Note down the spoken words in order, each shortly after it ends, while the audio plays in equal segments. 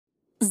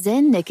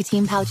Zyn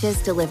nicotine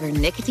pouches deliver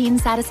nicotine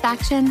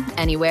satisfaction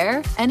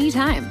anywhere,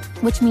 anytime,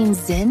 which means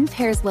Zyn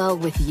pairs well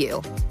with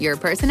you, your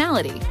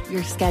personality,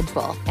 your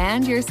schedule,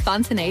 and your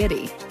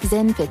spontaneity.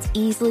 Zyn fits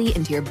easily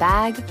into your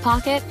bag,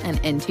 pocket, and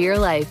into your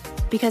life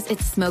because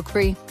it's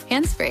smoke-free,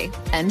 hands-free,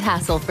 and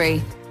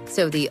hassle-free.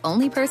 So the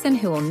only person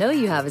who will know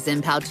you have a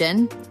Zyn pouch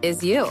in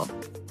is you.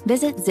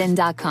 Visit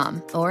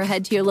Zyn.com or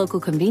head to your local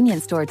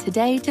convenience store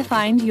today to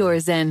find your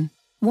Zyn.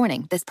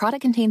 Warning, this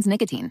product contains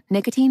nicotine.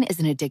 Nicotine is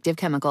an addictive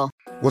chemical.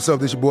 What's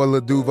up, this your boy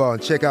Lil Duval,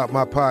 and check out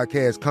my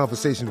podcast,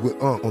 Conversations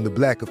with Unc, on the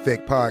Black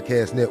Effect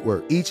Podcast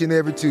Network. Each and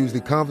every Tuesday,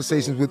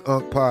 Conversations with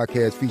Unc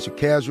podcast feature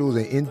casuals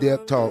and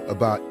in-depth talk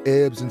about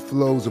ebbs and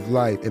flows of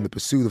life and the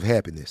pursuit of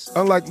happiness.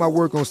 Unlike my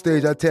work on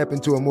stage, I tap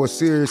into a more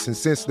serious and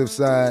sensitive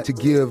side to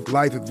give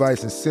life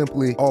advice and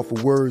simply offer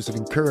words of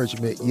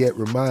encouragement, yet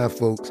remind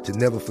folks to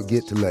never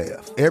forget to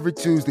laugh. Every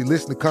Tuesday,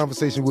 listen to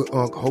Conversation with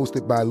Unc,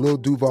 hosted by Lil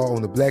Duval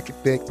on the Black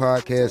Effect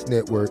Podcast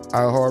Network,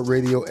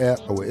 iHeartRadio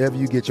app, or wherever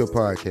you get your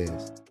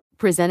podcasts.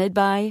 Presented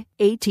by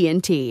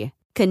AT&T.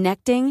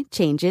 Connecting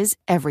changes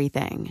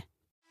everything.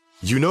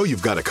 You know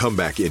you've got a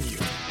comeback in you.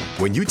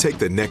 When you take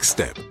the next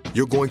step,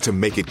 you're going to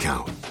make it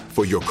count.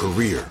 For your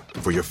career,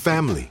 for your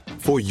family,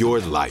 for your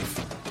life.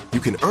 You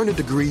can earn a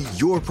degree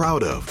you're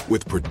proud of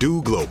with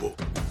Purdue Global.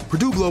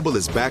 Purdue Global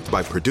is backed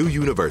by Purdue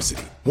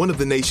University, one of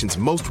the nation's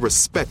most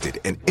respected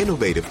and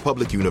innovative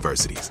public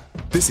universities.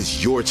 This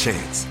is your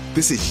chance.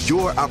 This is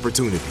your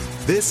opportunity.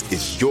 This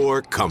is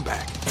your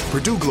comeback.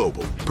 Purdue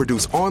Global,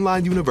 Purdue's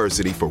online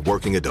university for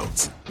working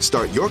adults.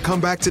 Start your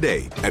comeback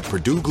today at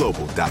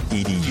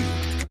purdueglobal.edu.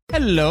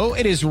 Hello,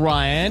 it is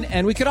Ryan,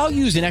 and we could all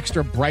use an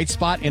extra bright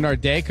spot in our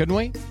day, couldn't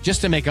we? Just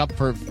to make up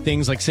for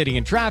things like sitting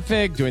in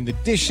traffic, doing the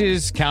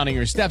dishes, counting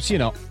your steps, you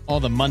know,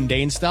 all the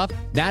mundane stuff.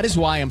 That is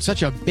why I'm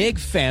such a big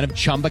fan of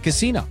Chumba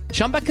Casino.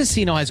 Chumba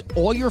Casino has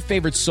all your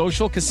favorite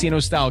social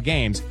casino-style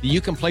games that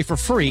you can play for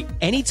free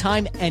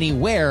anytime,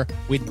 anywhere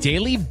with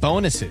daily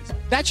bonuses.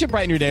 That should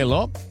brighten your day a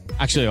little.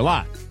 Actually, a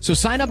lot. So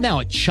sign up now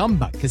at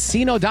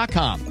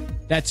ChumbaCasino.com.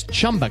 That's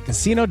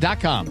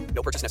ChumbaCasino.com.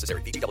 No purchase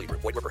necessary. VGW Group.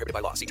 Void where prohibited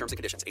by law. See terms and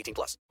conditions.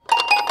 18+.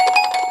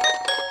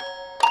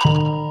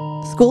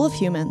 School of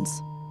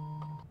Humans.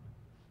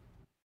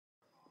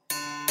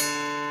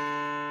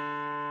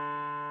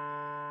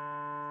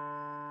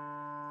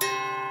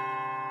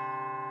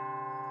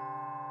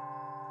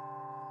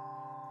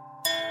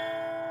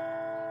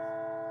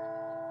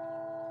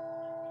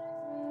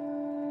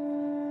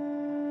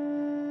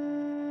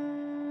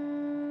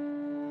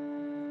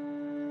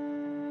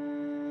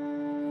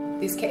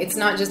 It's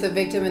not just the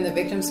victim and the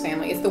victim's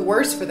family. It's the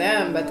worst for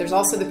them, but there's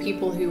also the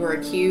people who are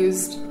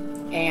accused,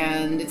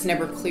 and it's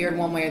never cleared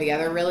one way or the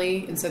other,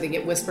 really. And so they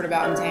get whispered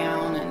about in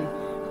town, and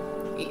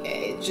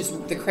it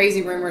just, the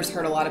crazy rumors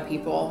hurt a lot of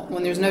people.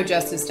 When there's no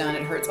justice done,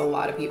 it hurts a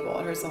lot of people.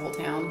 It hurts the whole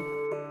town.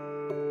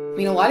 I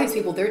mean, a lot of these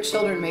people, their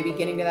children may be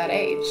getting to that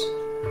age.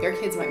 Their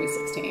kids might be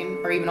 16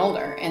 or even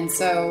older. And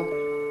so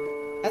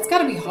that's got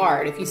to be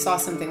hard if you saw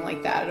something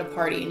like that at a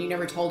party and you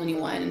never told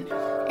anyone.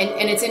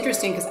 And it's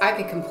interesting because I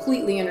could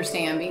completely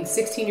understand being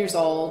 16 years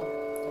old,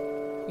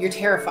 you're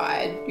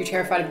terrified. You're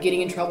terrified of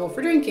getting in trouble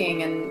for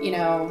drinking and, you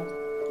know,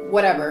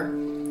 whatever.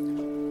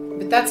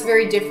 But that's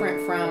very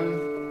different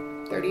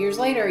from 30 years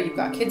later, you've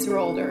got kids who are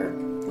older.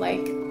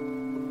 Like,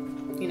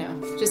 you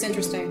know, just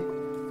interesting.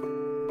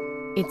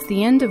 It's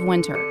the end of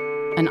winter,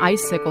 and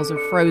icicles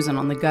are frozen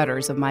on the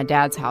gutters of my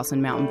dad's house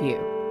in Mountain View.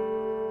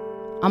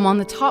 I'm on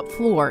the top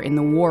floor in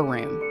the war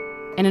room,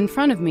 and in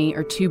front of me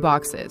are two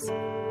boxes.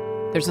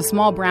 There's a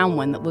small brown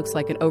one that looks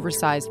like an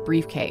oversized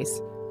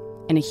briefcase,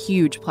 and a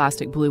huge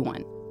plastic blue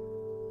one.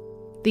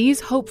 These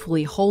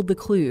hopefully hold the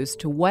clues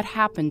to what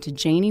happened to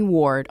Janie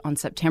Ward on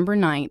September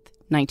 9th,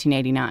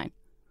 1989.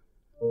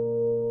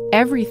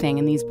 Everything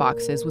in these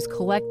boxes was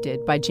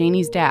collected by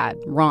Janie's dad,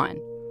 Ron.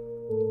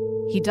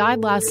 He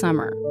died last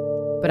summer,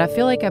 but I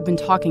feel like I've been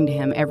talking to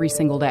him every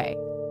single day.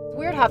 It's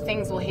weird how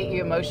things will hit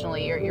you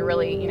emotionally. You're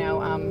really, you know,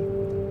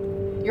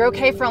 you're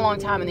okay for a long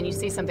time, and then you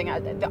see something.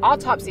 The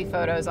autopsy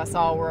photos I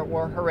saw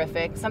were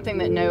horrific, something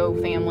that no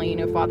family,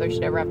 no father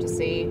should ever have to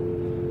see.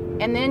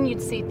 And then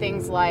you'd see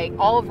things like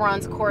all of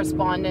Ron's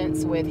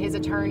correspondence with his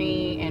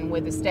attorney and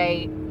with the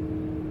state.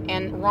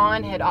 And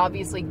Ron had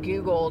obviously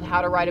Googled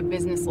how to write a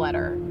business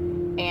letter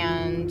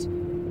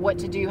and what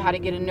to do, how to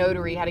get a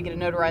notary, how to get a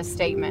notarized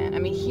statement. I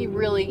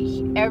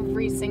mean,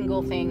 every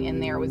single thing in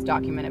there was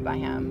documented by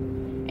him.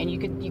 And you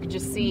could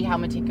just see how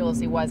meticulous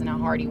he was and how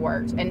hard he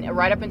worked. And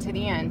right up until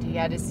the end, he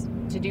had his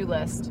to-do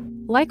list.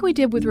 Like we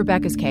did with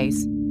Rebecca's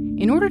case,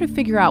 in order to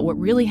figure out what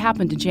really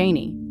happened to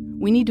Janie,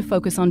 we need to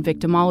focus on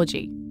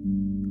victimology.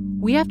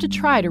 We have to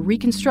try to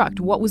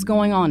reconstruct what was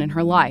going on in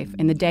her life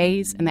in the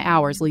days and the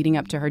hours leading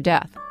up to her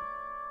death.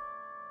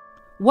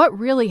 What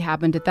really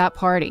happened at that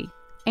party?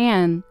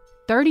 And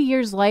 30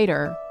 years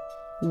later,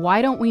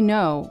 why don't we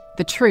know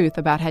the truth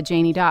about how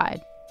Janie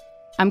died?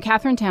 I'm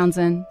Katherine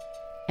Townsend,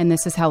 and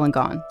this is Hell and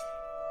Gone.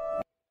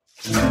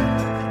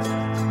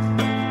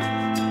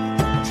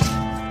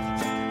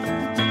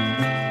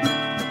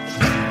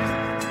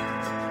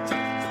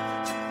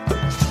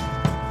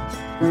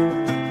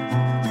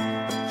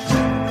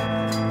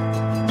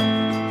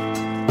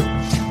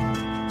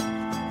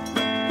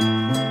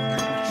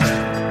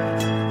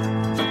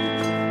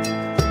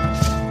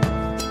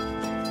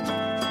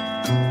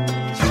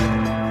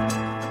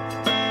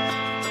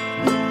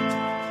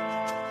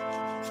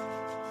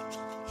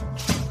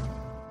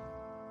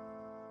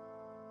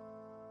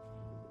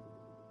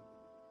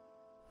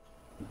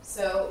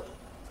 So,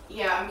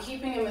 yeah, I'm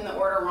keeping them in the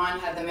order Ron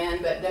had them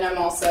in, but then I'm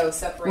also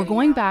separating. We're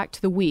going back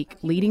to the week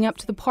leading up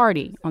to the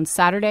party on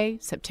Saturday,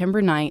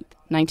 September 9th,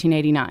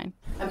 1989.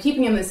 I'm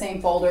keeping them in the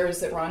same folders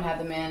that Ron had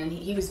them in, and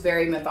he was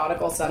very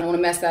methodical, so I don't want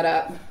to mess that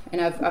up.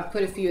 And I've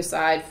put a few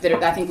aside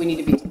that I think we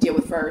need to deal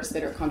with first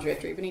that are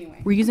contradictory, but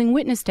anyway. We're using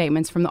witness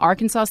statements from the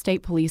Arkansas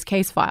State Police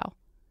case file.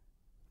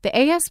 The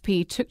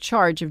ASP took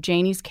charge of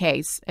Janie's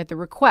case at the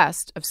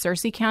request of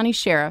Searcy County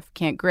Sheriff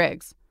Kent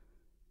Griggs.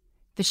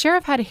 The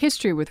sheriff had a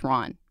history with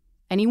Ron,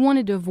 and he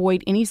wanted to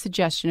avoid any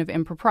suggestion of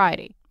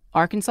impropriety.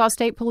 Arkansas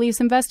State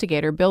Police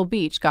investigator Bill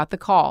Beach got the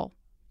call.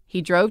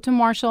 He drove to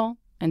Marshall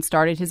and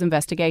started his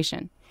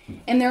investigation.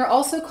 And there are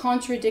also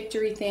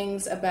contradictory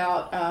things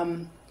about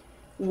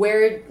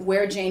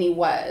where Janie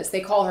was. They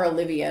call her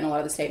Olivia in a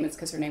lot of the statements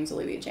because her name's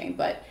Olivia Jane.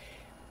 But,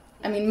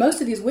 I mean, most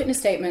of these witness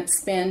statements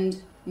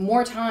spend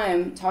more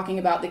time talking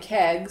about the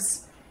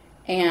kegs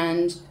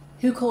and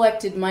who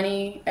collected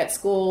money at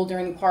school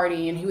during the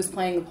party and who was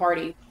playing the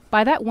party.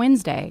 By that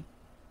Wednesday,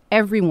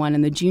 everyone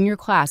in the junior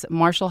class at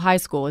Marshall High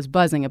School is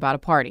buzzing about a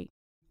party.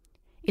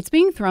 It's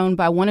being thrown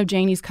by one of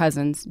Janie's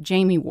cousins,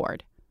 Jamie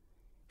Ward.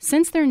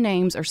 Since their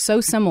names are so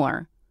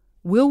similar,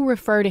 we'll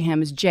refer to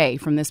him as Jay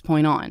from this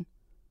point on.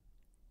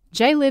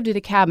 Jay lived at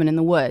a cabin in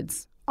the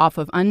woods off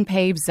of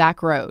unpaved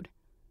Zack Road.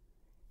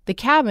 The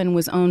cabin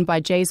was owned by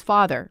Jay's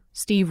father,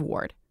 Steve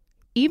Ward.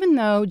 Even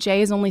though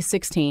Jay is only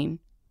 16,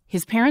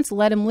 his parents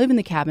let him live in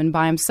the cabin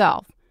by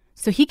himself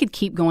so he could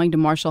keep going to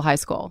Marshall High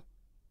School.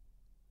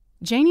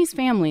 Janie's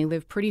family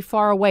lived pretty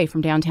far away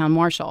from downtown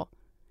Marshall.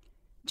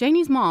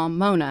 Janie's mom,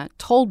 Mona,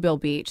 told Bill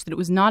Beach that it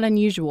was not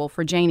unusual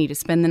for Janie to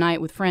spend the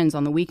night with friends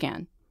on the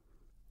weekend.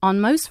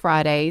 On most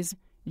Fridays,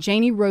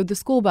 Janie rode the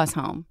school bus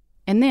home,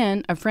 and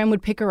then a friend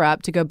would pick her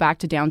up to go back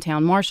to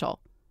downtown Marshall.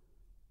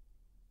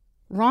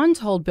 Ron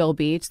told Bill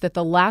Beach that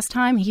the last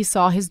time he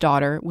saw his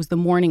daughter was the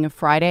morning of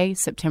Friday,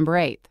 September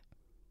 8th,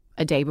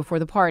 a day before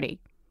the party.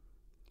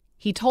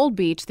 He told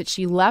Beach that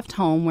she left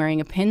home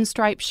wearing a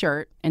pinstripe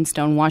shirt and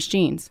stonewashed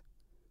jeans.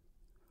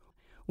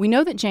 We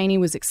know that Janie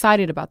was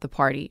excited about the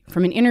party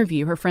from an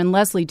interview her friend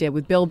Leslie did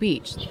with Bill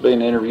Beach. It's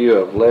been an interview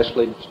of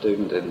Leslie,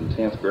 student in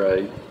 10th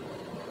grade,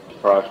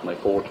 approximately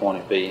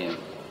 4:20 p.m.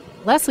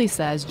 Leslie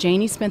says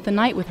Janie spent the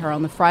night with her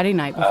on the Friday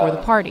night before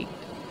the party.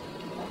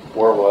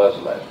 Where was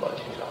the last place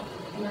you saw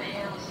her? My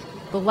house.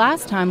 The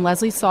last time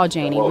Leslie saw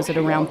Janie was at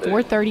around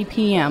 4:30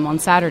 p.m. on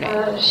Saturday.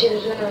 She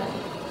was going to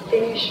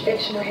finish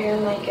fixing her hair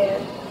and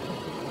makeup.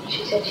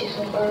 She said she was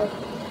going to borrow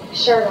a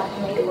shirt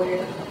off me to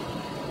wear.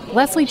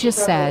 Leslie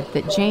just said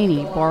that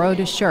Janie borrowed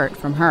a shirt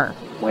from her.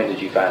 When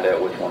did you find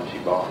out which one she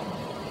bought?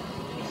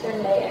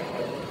 Sunday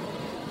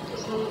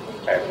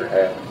after. After it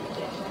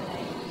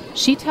happened?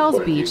 She tells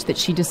Beach that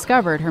she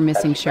discovered her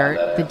missing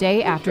shirt the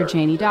day after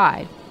Janie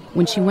died,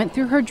 when she went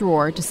through her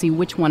drawer to see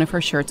which one of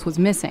her shirts was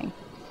missing.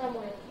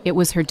 It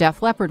was her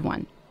Def Leppard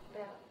one.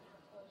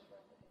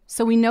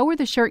 So we know where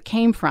the shirt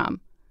came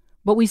from,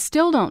 but we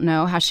still don't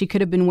know how she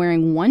could have been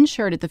wearing one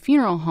shirt at the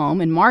funeral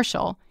home in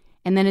Marshall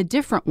and then a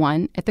different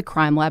one at the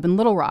crime lab in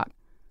Little Rock.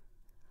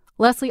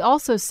 Leslie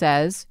also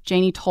says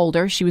Janie told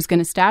her she was going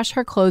to stash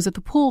her clothes at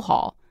the pool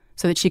hall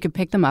so that she could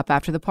pick them up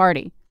after the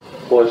party.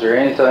 Was there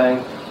anything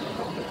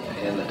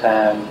in the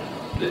time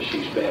that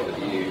she spent with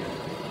you,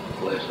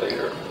 Leslie,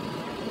 or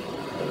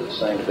that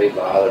seemed to be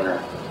bothering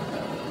her?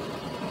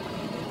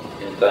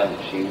 Anything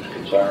that she was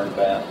concerned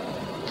about?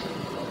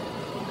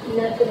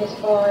 Nothing as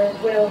far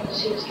as, well,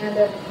 she was kind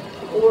of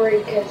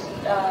worried because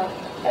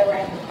they were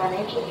having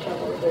financial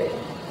trouble, but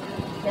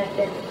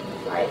nothing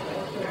like,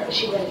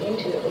 she went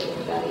into it with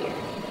anybody.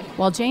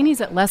 While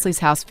Janie's at Leslie's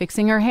house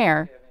fixing her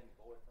hair,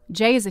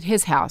 Jay is at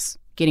his house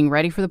getting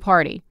ready for the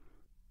party.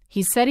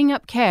 He's setting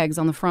up kegs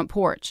on the front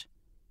porch.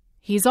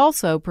 He's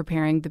also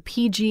preparing the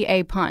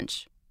PGA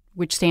punch,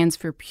 which stands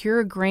for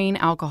pure grain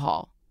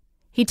alcohol.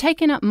 He'd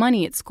taken up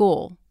money at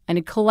school and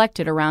had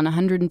collected around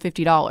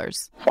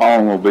 $150.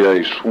 Following will be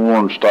a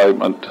sworn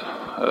statement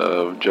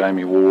of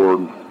Jamie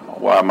Ward,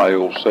 Y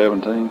male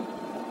 17.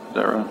 Is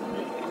that right?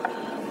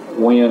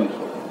 When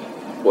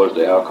was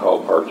the alcohol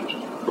purchased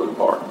for the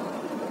party?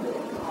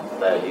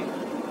 Value.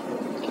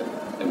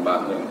 And by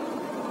whom?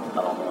 I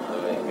don't know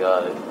who ain't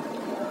got it.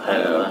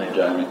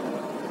 Jamie.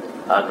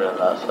 I'd rather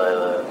not say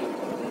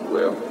that.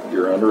 Well,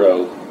 you're under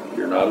oath.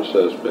 You're not a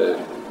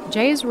suspect.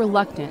 Jay is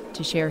reluctant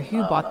to share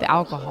who bought the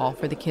alcohol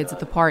for the kids at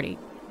the party.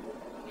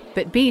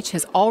 But Beach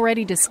has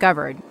already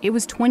discovered it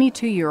was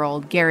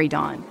 22-year-old Gary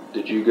Don.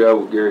 Did you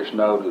go with Gary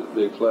Snow to the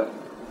Big Flat?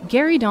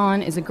 Gary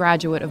Don is a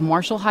graduate of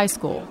Marshall High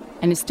School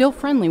and is still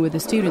friendly with the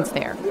students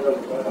there.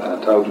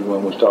 I told you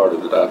when we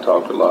started that I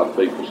talked to a lot of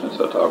people since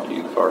I talked to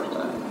you the first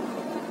time.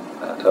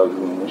 I told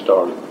you when we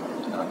started.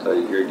 I tell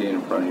you here again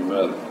in front of your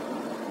mother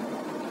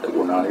that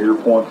we're not here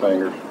to point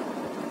fingers,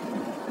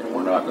 and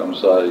we're not going to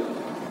say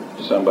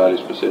somebody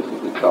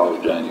specifically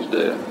caused Janie's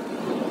death,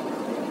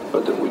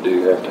 but that we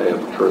do have to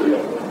have the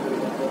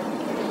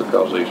truth,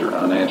 because these are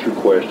unanswered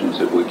questions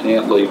that we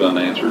can't leave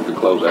unanswered to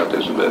close out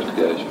this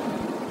investigation.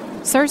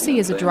 Searcy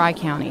is a dry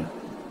county,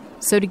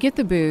 so to get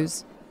the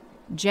booze,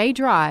 Jay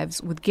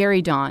drives with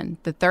Gary Don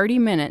the 30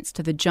 minutes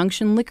to the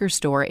Junction liquor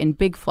store in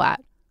Big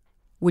Flat,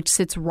 which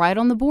sits right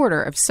on the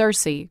border of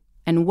Searcy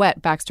and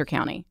wet Baxter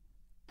County.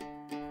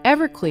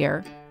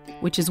 Everclear,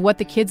 which is what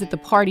the kids at the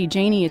party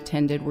Janie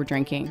attended were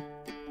drinking,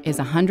 is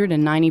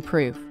 190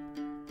 proof.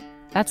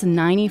 That's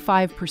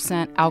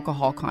 95%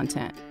 alcohol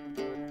content,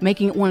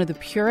 making it one of the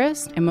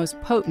purest and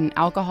most potent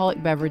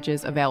alcoholic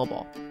beverages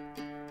available.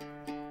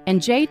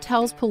 And Jay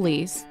tells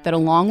police that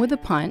along with the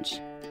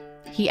punch,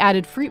 he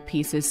added fruit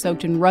pieces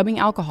soaked in rubbing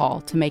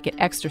alcohol to make it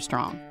extra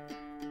strong.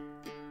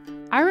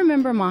 I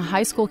remember my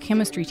high school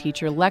chemistry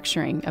teacher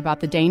lecturing about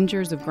the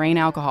dangers of grain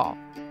alcohol.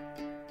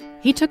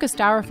 He took a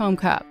styrofoam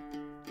cup.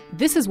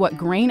 "This is what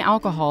grain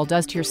alcohol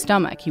does to your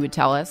stomach," he would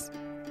tell us.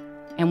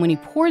 And when he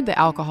poured the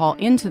alcohol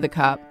into the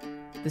cup,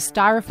 the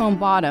styrofoam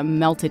bottom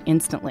melted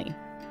instantly.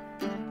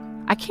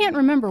 I can't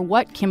remember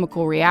what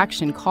chemical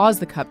reaction caused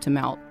the cup to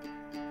melt,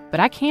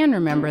 but I can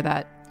remember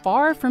that,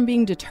 far from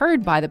being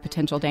deterred by the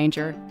potential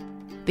danger,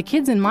 the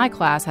kids in my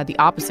class had the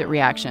opposite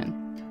reaction.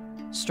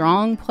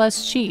 Strong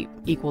plus cheap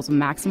equals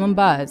maximum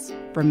buzz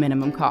for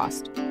minimum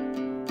cost.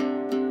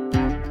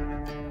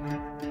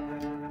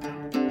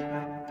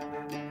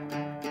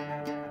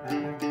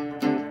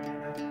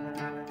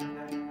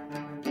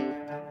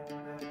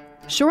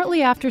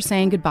 Shortly after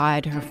saying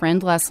goodbye to her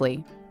friend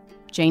Leslie,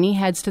 Janie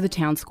heads to the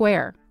town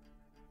square.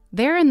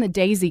 They're in the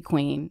Daisy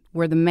Queen,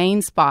 where the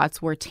main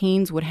spots where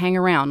teens would hang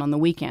around on the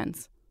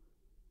weekends.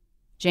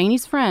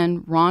 Janie's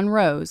friend, Ron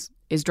Rose,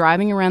 is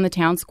driving around the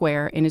town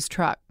square in his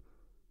truck.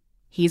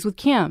 He's with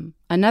Kim,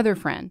 another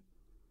friend.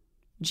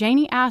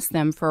 Janie asked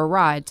them for a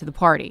ride to the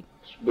party.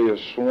 This will be a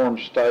sworn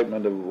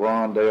statement of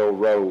Rondell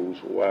Rose,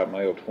 a white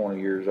male, 20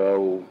 years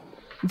old.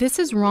 This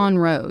is Ron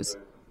Rose,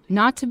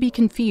 not to be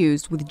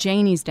confused with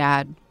Janie's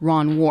dad,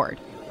 Ron Ward.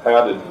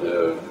 How did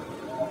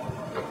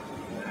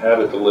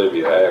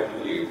Olivia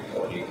act to you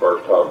when you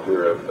first talked to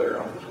her up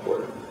there on the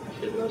square?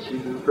 She was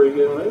in a pretty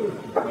good mood.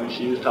 I mean,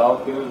 she was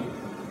talking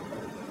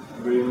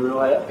and being real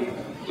happy.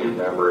 Do you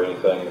remember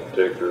anything in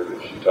particular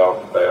that she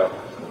talked about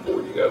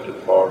before you got to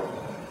the party?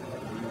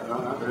 No,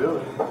 not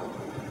really.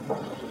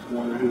 Just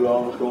wondered who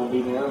all was going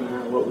to be down there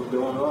and what was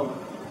going on.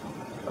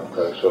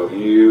 Okay, so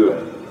you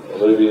and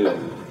Olivia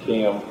and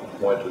Kim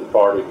went to the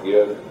party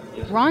together?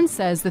 Ron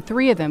says the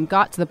three of them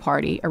got to the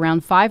party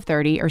around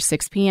 5:30 or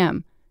 6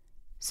 p.m.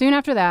 Soon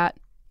after that,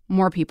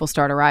 more people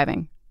start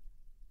arriving.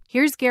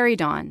 Here's Gary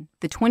Don,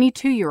 the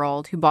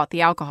 22-year-old who bought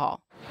the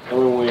alcohol. And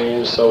we went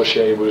in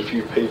associated with a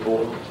few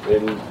people,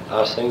 and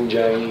I seen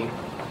Janie,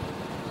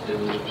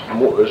 and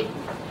there's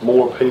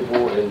more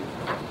people, and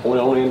went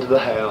on into the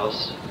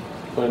house.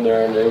 Went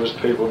there, and there was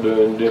people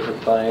doing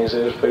different things.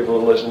 There's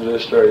people listening to the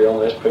stereo,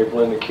 and there's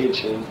people in the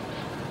kitchen.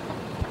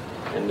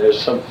 And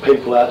there's some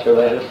people out there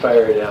that had a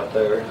ferret out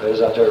there. They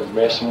was out there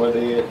messing with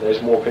it.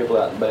 There's more people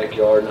out in the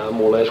backyard, and I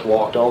more or less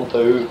walked on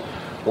through,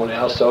 went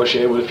out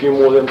associated with a few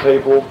more of them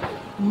people.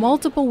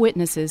 Multiple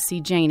witnesses see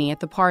Janie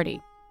at the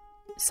party.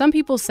 Some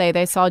people say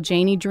they saw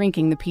Janie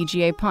drinking the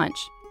PGA punch,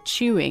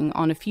 chewing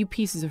on a few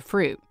pieces of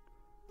fruit,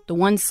 the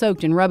ones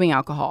soaked in rubbing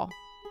alcohol.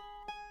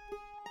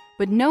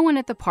 But no one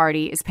at the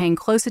party is paying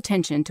close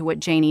attention to what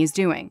Janie is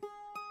doing.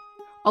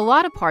 A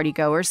lot of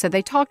partygoers said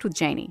they talked with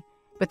Janie,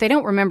 but they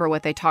don't remember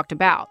what they talked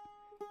about.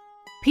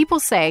 People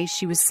say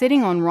she was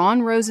sitting on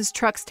Ron Rose's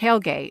truck's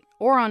tailgate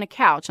or on a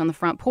couch on the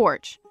front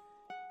porch.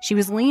 She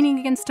was leaning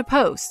against a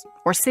post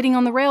or sitting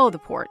on the rail of the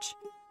porch.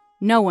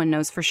 No one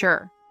knows for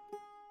sure.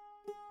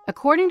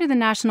 According to the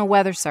National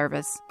Weather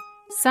Service,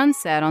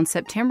 sunset on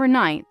September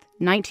 9th,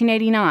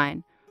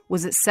 1989,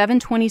 was at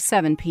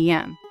 7:27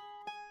 p.m.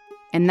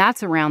 And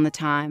that's around the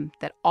time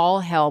that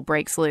all hell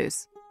breaks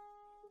loose.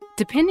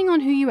 Depending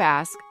on who you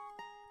ask,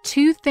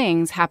 two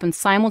things happen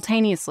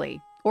simultaneously,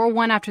 or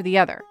one after the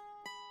other.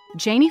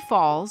 Janie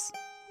falls,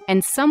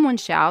 and someone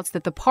shouts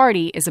that the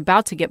party is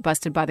about to get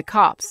busted by the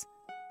cops.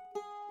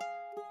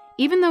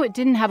 Even though it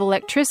didn't have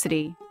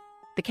electricity,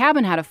 the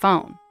cabin had a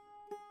phone.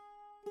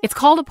 It's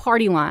called a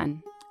party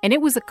line, and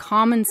it was a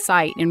common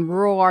sight in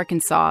rural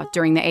Arkansas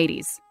during the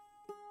 80s.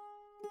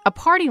 A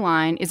party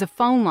line is a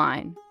phone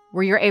line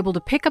where you're able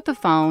to pick up the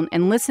phone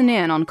and listen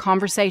in on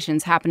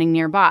conversations happening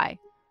nearby.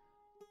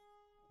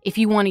 If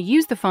you want to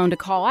use the phone to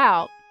call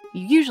out,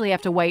 you usually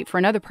have to wait for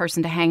another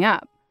person to hang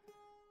up.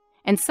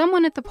 And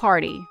someone at the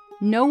party,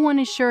 no one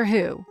is sure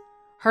who,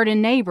 heard a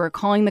neighbor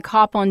calling the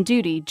cop on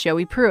duty,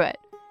 Joey Pruitt,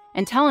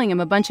 and telling him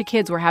a bunch of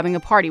kids were having a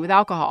party with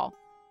alcohol.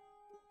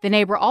 The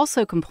neighbor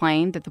also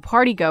complained that the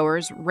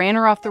partygoers ran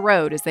her off the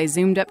road as they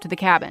zoomed up to the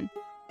cabin.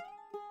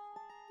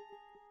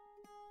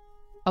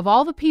 Of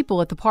all the people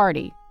at the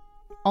party,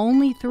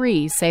 only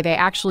 3 say they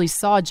actually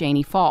saw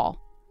Janie fall.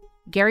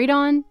 Gary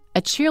Don,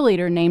 a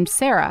cheerleader named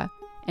Sarah,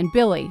 and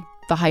Billy,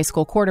 the high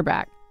school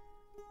quarterback.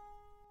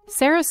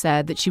 Sarah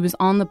said that she was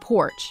on the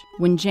porch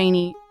when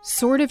Janie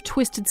sort of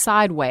twisted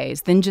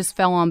sideways, then just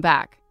fell on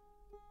back.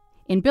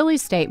 In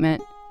Billy's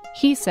statement,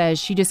 he says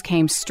she just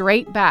came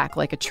straight back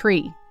like a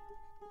tree.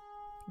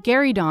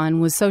 Gary Don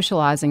was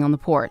socializing on the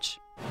porch.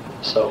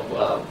 So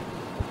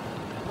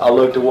I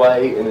looked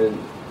away, and then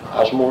I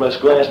was more or less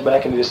glanced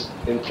back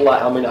in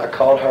flight. I mean, I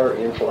caught her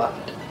in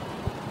flight,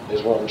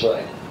 is what I'm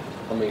saying.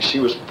 I mean, she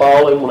was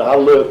falling when I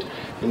looked,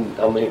 and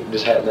I mean, it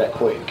just happened that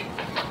quick.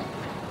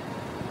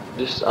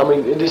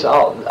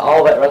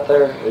 All that right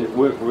there,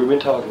 we've been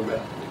talking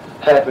about,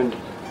 happened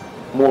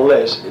more or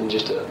less in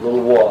just a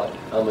little while.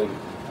 I mean,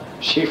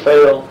 she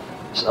fell.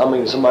 I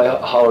mean, somebody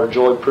hollered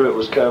Joey Pruitt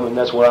was coming.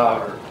 That's what I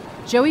heard.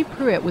 Joey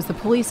Pruitt was the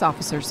police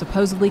officer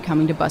supposedly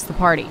coming to bust the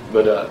party.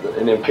 But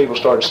and then people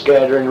started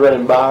scattering,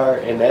 running by her,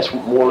 and that's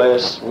more or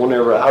less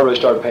whenever I really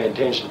started paying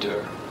attention to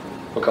her.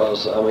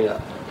 Because, I mean, I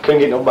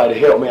couldn't get nobody to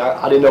help me.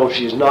 I didn't know if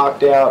she was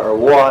knocked out or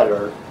what,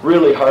 or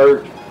really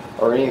hurt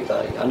or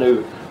anything. I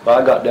knew,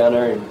 but I got down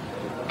there and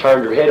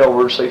turned her head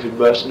over to see if it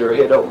busted her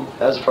head open.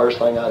 That's the first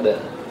thing I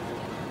done.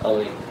 I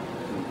mean,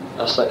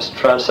 I was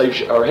trying to see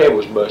if her head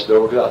was busted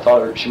over because I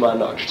thought she might have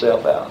knocked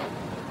herself out.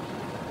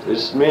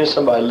 This meant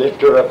somebody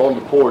lifted her up on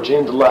the porch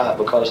in the light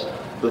because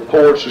the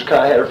porch was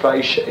kind of had her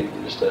face shaded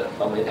and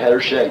stuff. I mean, it had her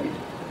shaded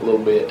a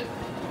little bit.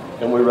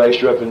 And we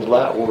raised her up in the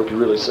light where we could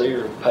really see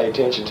her and pay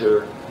attention to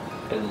her.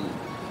 And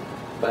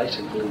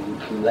basically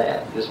from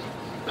that, just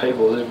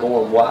people just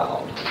going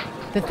wild.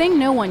 The thing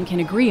no one can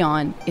agree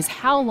on is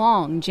how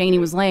long Janie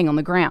was laying on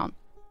the ground.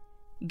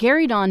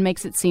 Gary Don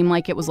makes it seem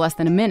like it was less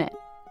than a minute.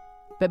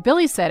 But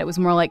Billy said it was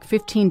more like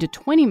 15 to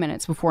 20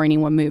 minutes before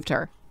anyone moved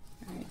her.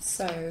 All right,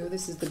 so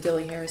this is the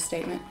Billy Harris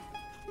statement.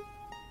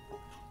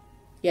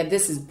 Yeah,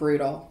 this is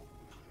brutal.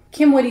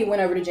 Kim Woody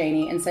went over to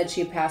Janie and said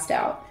she had passed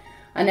out.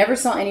 I never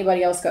saw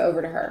anybody else go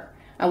over to her.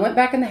 I went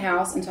back in the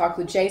house and talked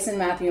with Jason,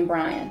 Matthew, and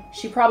Brian.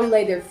 She probably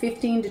lay there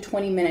 15 to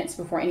 20 minutes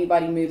before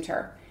anybody moved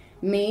her.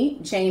 Me,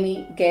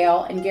 Jamie,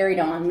 Gail, and Gary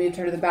Don moved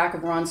her to the back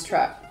of Ron's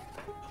truck.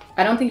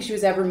 I don't think she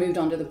was ever moved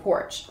onto the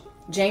porch.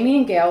 Jamie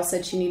and Gail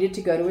said she needed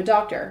to go to a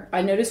doctor.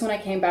 I noticed when I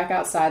came back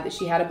outside that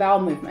she had a bowel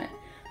movement.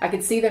 I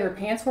could see that her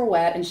pants were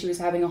wet and she was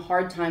having a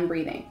hard time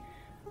breathing.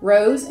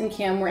 Rose and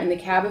Kim were in the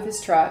cab of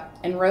his truck,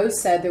 and Rose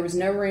said there was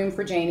no room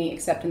for Janie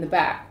except in the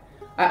back.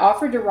 I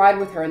offered to ride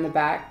with her in the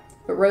back,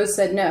 but Rose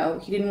said no,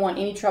 he didn't want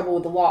any trouble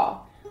with the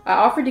law. I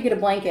offered to get a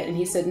blanket and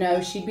he said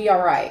no, she'd be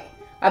all right.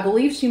 I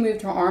believe she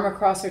moved her arm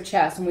across her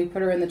chest when we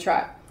put her in the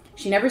truck.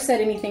 She never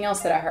said anything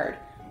else that I heard.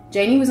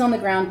 Janie was on the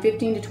ground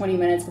 15 to 20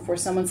 minutes before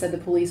someone said the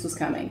police was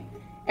coming.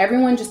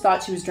 Everyone just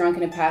thought she was drunk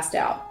and had passed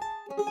out.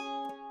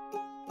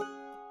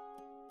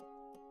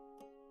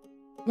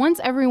 Once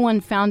everyone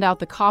found out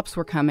the cops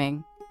were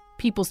coming,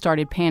 people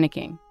started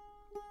panicking.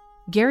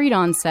 Gary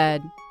Don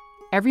said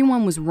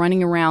everyone was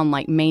running around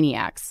like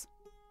maniacs.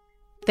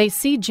 They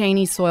see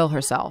Janie soil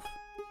herself.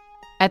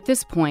 At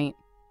this point,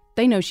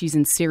 they know she's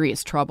in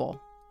serious trouble,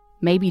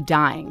 maybe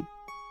dying.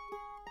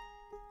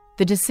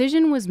 The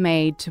decision was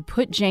made to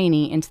put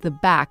Janie into the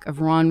back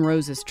of Ron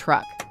Rose's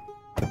truck.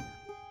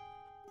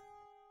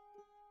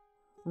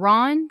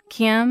 Ron,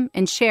 Kim,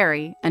 and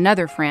Sherry,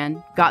 another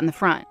friend, got in the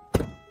front.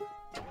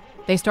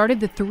 They started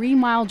the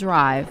 3-mile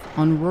drive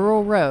on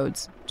rural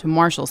roads to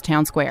Marshall's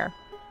Town Square.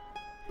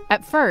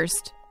 At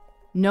first,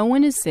 no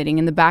one is sitting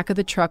in the back of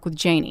the truck with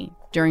Janie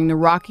during the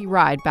rocky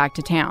ride back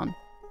to town,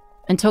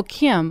 until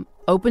Kim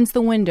opens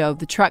the window of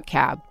the truck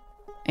cab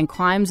and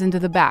climbs into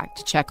the back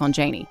to check on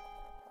Janie.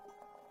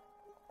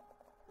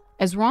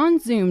 As Ron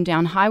zoomed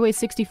down Highway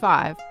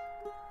 65,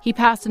 he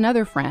passed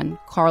another friend,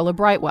 Carla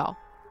Brightwell.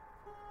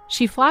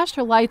 She flashed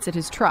her lights at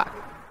his truck,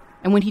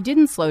 and when he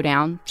didn't slow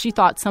down, she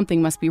thought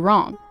something must be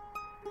wrong.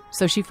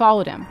 So she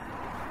followed him.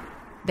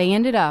 They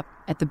ended up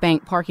at the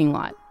bank parking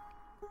lot.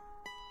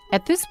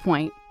 At this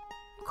point,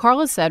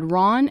 Carla said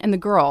Ron and the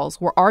girls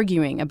were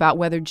arguing about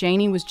whether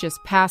Janie was just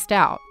passed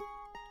out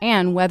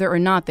and whether or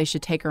not they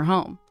should take her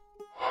home.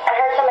 I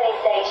heard somebody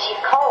say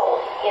she's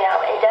cold,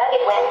 and Doug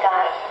had went and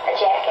got a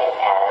jacket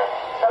out of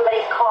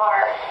somebody's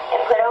car and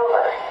put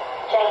over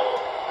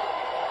Janie.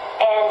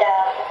 And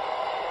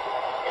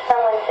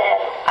someone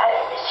said, I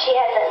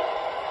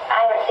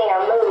haven't seen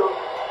her move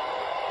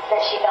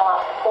since she fell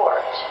off the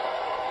porch.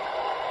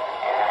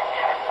 And I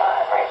kind of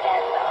thought right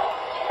then, well,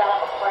 she fell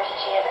off the porch and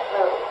she hasn't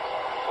moved.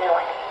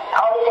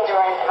 All these things were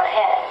running through my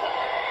head.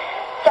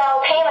 So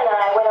Pam and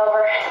I went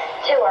over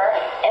to her,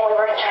 and we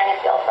were trying to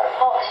feel for her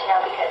pulse,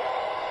 because,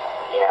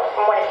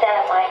 from what it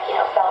sounded like,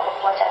 fell off the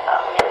porch, I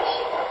thought maybe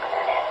she was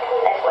her neck.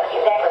 That's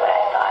exactly what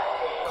I thought.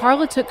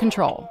 Carla took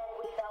control.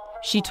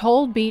 She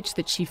told Beach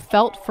that she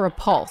felt for a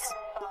pulse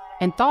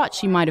and thought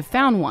she might have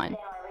found one,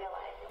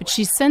 but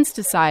she since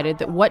decided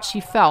that what she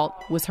felt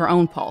was her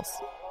own pulse.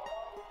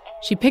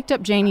 She picked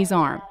up Janie's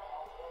arm.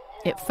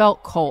 It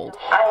felt cold.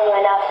 I knew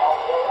enough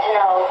to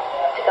know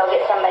to go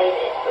get somebody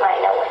that might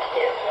know what to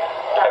do.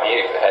 Have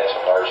you had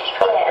some nurses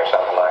training or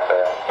something like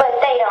that? But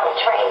they don't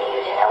train you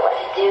to know what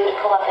to do, to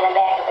pull up in the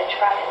back of the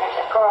truck and there's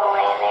a girl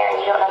laying there and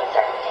you don't know the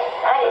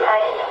circumstances. I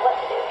didn't know what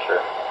to do.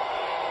 Sure.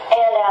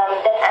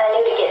 and that I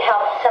needed to get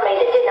help to somebody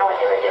that didn't know what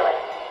they were doing.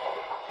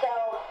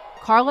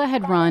 Carla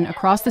had run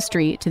across the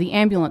street to the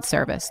ambulance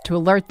service to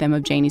alert them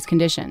of Janie's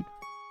condition.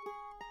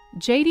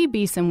 J.D.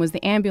 Beeson was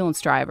the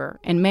ambulance driver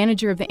and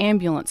manager of the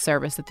ambulance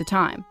service at the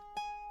time.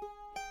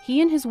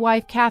 He and his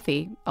wife,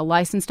 Kathy, a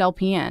licensed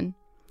LPN,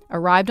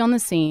 arrived on the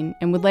scene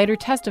and would later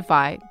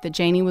testify that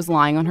Janie was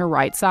lying on her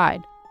right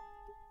side.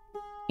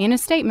 In a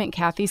statement,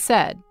 Kathy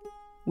said,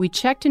 "We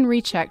checked and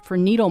rechecked for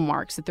needle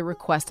marks at the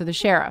request of the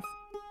sheriff.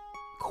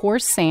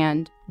 Coarse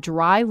sand,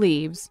 dry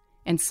leaves,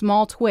 and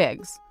small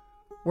twigs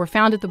were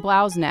found at the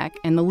blouse neck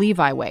and the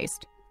Levi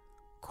waist.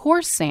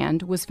 Coarse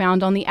sand was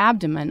found on the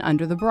abdomen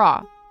under the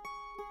bra."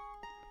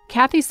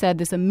 Kathy said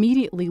this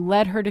immediately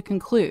led her to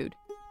conclude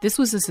this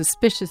was a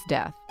suspicious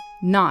death,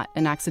 not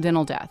an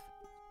accidental death.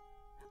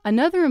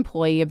 Another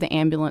employee of the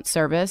ambulance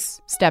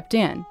service stepped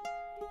in.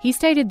 He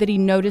stated that he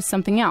noticed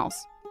something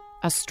else,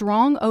 a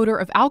strong odor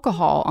of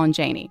alcohol on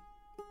Janie.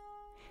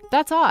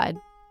 That's odd,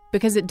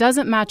 because it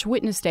doesn't match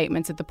witness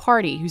statements at the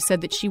party who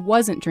said that she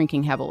wasn't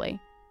drinking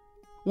heavily.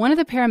 One of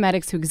the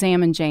paramedics who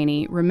examined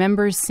Janie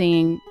remembers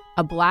seeing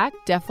a black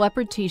Def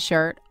Leppard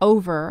t-shirt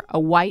over a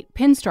white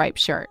pinstripe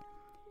shirt.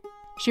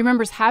 She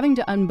remembers having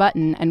to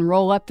unbutton and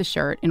roll up the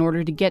shirt in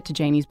order to get to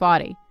Janie's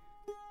body.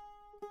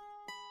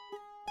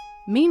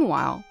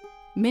 Meanwhile,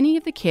 many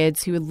of the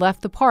kids who had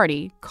left the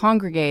party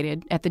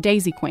congregated at the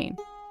Daisy Queen.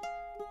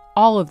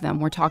 All of them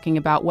were talking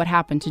about what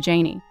happened to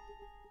Janie.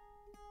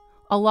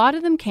 A lot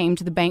of them came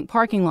to the bank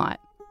parking lot,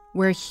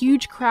 where a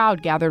huge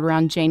crowd gathered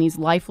around Janie's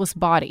lifeless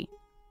body.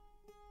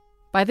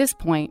 By this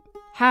point,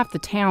 half the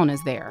town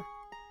is there.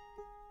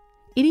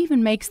 It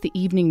even makes the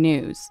evening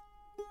news.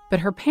 But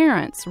her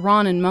parents,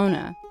 Ron and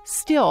Mona,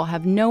 still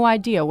have no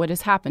idea what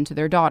has happened to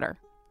their daughter.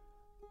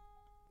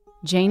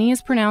 Janie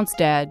is pronounced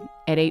dead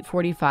at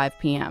 8:45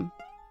 p.m.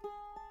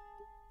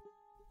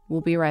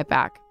 We'll be right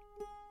back.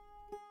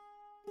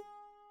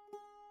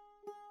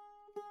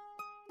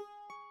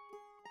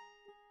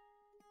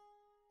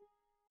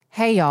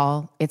 Hey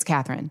y'all, it's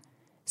Catherine.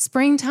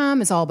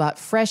 Springtime is all about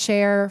fresh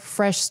air,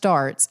 fresh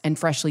starts, and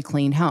freshly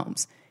cleaned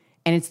homes.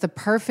 And it's the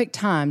perfect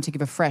time to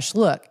give a fresh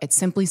look at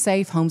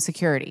SimpliSafe Home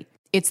Security.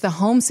 It's the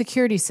home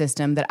security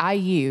system that I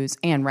use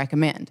and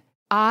recommend.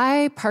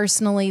 I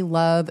personally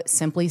love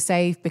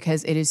SimpliSafe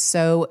because it is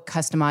so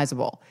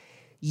customizable.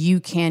 You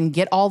can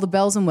get all the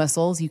bells and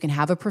whistles. You can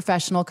have a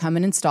professional come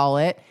and install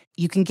it.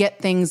 You can get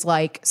things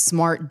like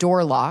smart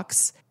door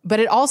locks,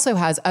 but it also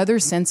has other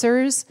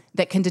sensors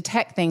that can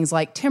detect things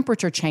like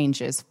temperature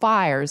changes,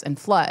 fires, and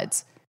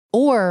floods.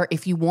 Or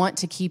if you want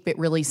to keep it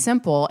really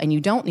simple and you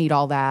don't need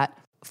all that,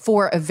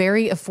 for a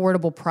very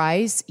affordable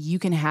price, you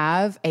can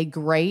have a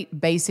great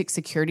basic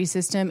security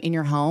system in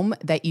your home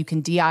that you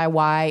can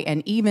DIY,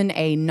 and even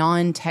a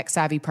non-tech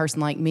savvy person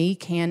like me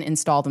can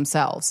install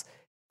themselves.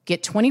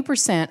 Get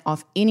 20%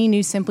 off any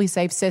new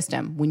SimpliSafe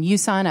system when you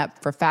sign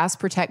up for Fast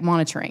Protect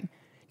monitoring.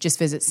 Just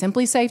visit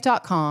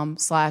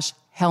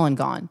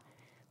simplisafe.com/HellenGone.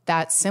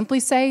 That's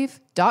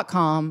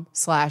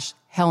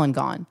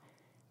simplisafe.com/HellenGone.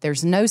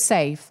 There's no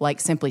safe like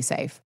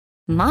SimpliSafe.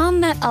 Mom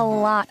met a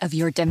lot of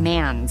your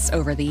demands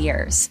over the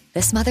years.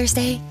 This Mother's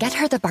Day, get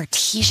her the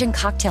Bartesian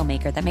cocktail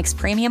maker that makes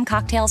premium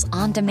cocktails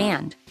on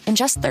demand. In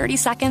just 30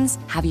 seconds,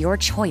 have your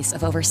choice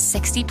of over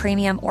 60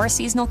 premium or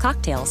seasonal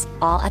cocktails,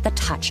 all at the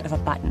touch of a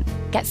button.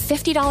 Get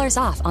 $50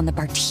 off on the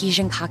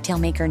Bartesian cocktail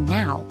maker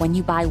now when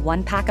you buy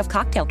 1 pack of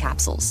cocktail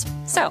capsules.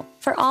 So,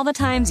 for all the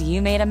times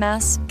you made a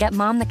mess, get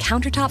Mom the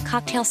countertop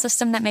cocktail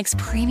system that makes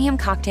premium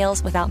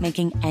cocktails without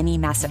making any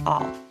mess at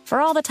all. For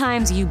all the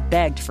times you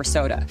begged for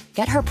soda,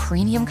 get her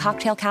premium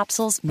cocktail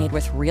capsules made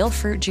with real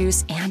fruit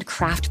juice and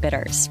craft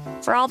bitters.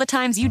 For all the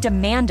times you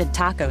demanded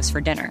tacos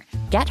for dinner,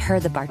 get her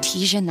the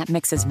Bartesian that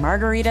mixes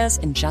margaritas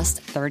in just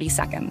 30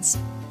 seconds.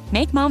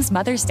 Make Mom's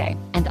Mother's Day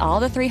and all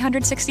the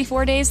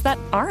 364 days that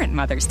aren't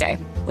Mother's Day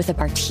with a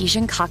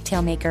Bartesian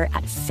cocktail maker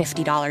at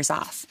 $50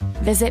 off.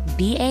 Visit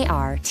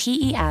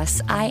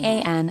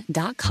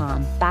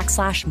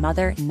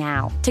BARTESIAN.com/mother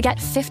now to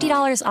get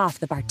 $50 off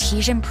the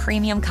Bartesian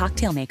Premium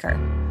Cocktail Maker.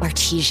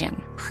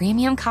 Bartesian,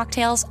 premium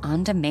cocktails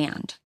on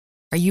demand.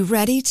 Are you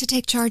ready to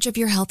take charge of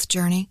your health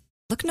journey?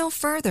 Look no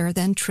further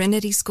than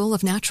Trinity School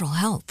of Natural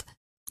Health.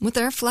 With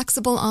their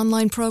flexible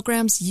online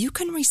programs, you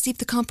can receive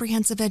the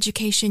comprehensive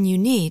education you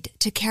need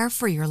to care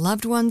for your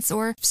loved ones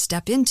or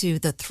step into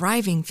the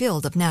thriving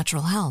field of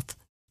natural health.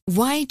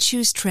 Why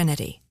choose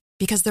Trinity?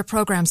 Because their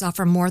programs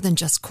offer more than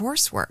just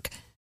coursework.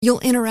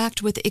 You'll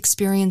interact with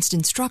experienced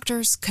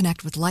instructors,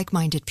 connect with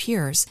like-minded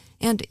peers,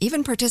 and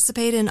even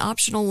participate in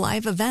optional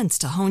live events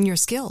to hone your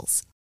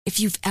skills. If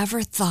you've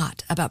ever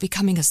thought about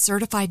becoming a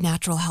certified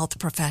natural health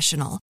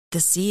professional, the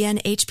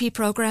CNHP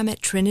program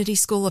at Trinity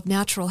School of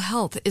Natural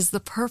Health is the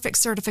perfect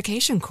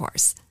certification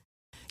course.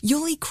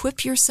 You'll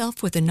equip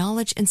yourself with the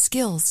knowledge and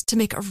skills to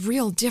make a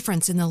real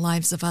difference in the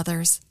lives of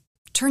others.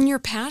 Turn your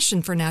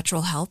passion for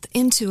natural health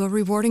into a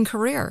rewarding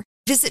career.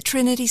 Visit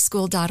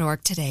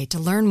trinityschool.org today to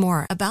learn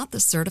more about the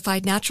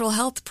Certified Natural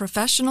Health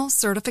Professional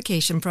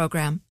Certification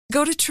Program.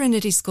 Go to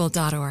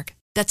trinityschool.org.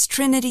 That's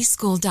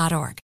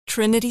trinityschool.org.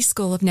 Trinity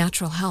School of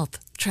Natural Health.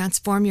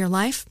 Transform your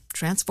life,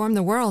 transform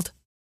the world.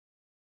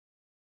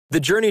 The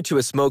journey to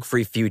a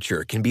smoke-free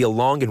future can be a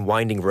long and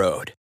winding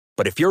road.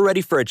 But if you're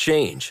ready for a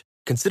change,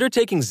 consider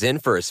taking Zyn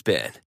for a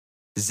spin.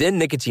 Zyn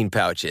nicotine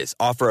pouches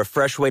offer a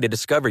fresh way to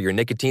discover your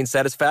nicotine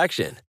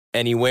satisfaction.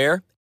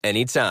 Anywhere,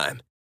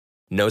 anytime.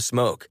 No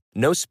smoke,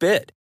 no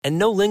spit, and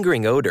no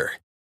lingering odor.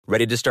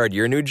 Ready to start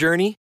your new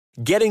journey?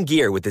 Get in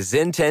gear with the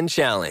Zyn 10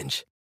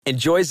 Challenge.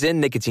 Enjoy Zyn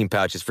nicotine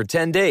pouches for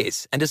 10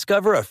 days and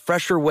discover a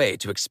fresher way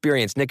to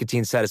experience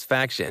nicotine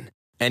satisfaction.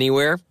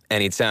 Anywhere,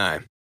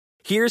 anytime.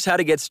 Here's how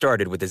to get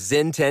started with the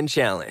Zyn 10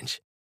 Challenge.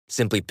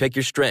 Simply pick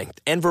your strength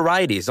and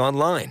varieties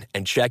online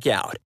and check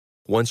out.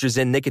 Once your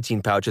Zyn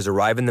nicotine pouches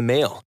arrive in the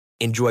mail,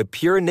 enjoy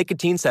pure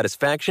nicotine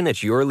satisfaction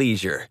at your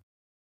leisure.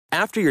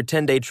 After your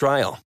 10-day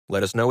trial,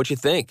 let us know what you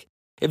think.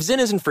 If Zyn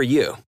isn't for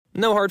you,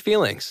 no hard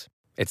feelings.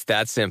 It's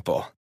that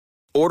simple.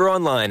 Order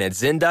online at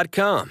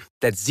Zyn.com,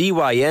 that's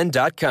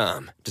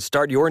ZYN.com, to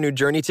start your new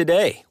journey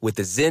today with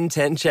the Zyn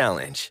 10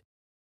 Challenge.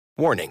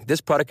 Warning,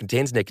 this product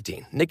contains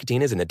nicotine.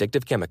 Nicotine is an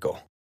addictive chemical.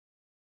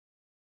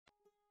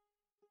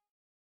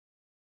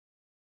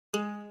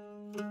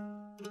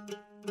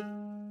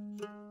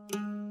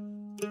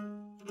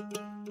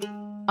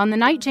 On the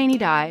night Janie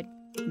died,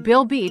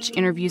 Bill Beach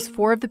interviews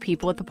 4 of the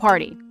people at the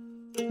party: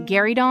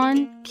 Gary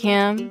Don,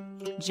 Kim,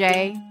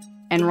 Jay,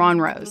 and Ron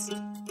Rose.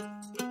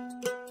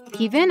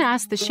 He then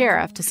asked the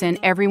sheriff to send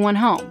everyone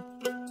home.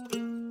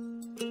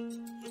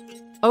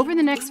 Over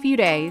the next few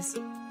days,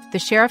 the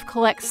sheriff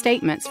collects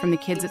statements from the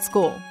kids at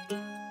school.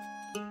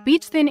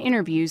 Beach then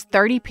interviews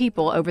 30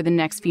 people over the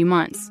next few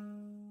months.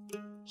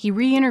 He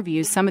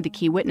re-interviews some of the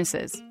key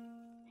witnesses.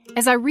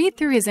 As I read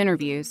through his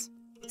interviews,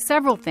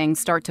 several things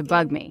start to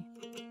bug me.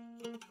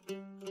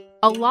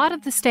 A lot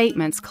of the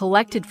statements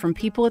collected from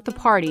people at the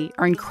party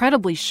are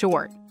incredibly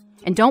short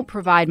and don't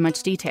provide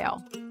much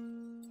detail.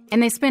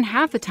 And they spend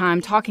half the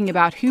time talking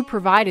about who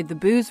provided the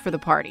booze for the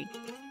party.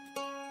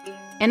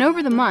 And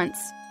over the months,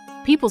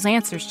 people's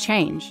answers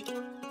change.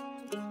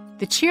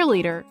 The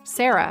cheerleader,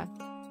 Sarah,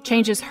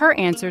 changes her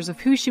answers of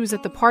who she was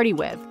at the party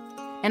with,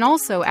 and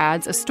also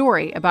adds a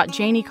story about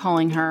Janie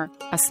calling her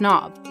a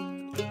snob.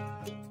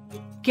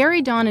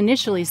 Gary Don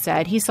initially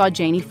said he saw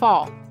Janie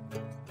fall,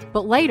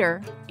 but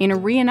later, in a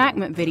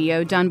reenactment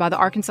video done by the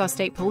Arkansas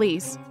State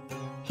Police,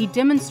 he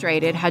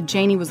demonstrated how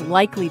Janie was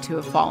likely to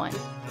have fallen.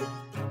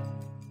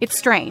 It's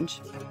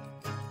strange.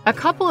 A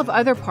couple of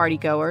other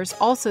partygoers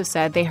also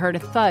said they heard a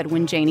thud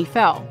when Janie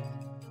fell.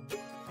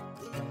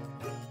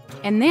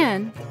 And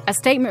then, a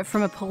statement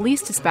from a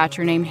police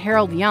dispatcher named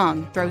Harold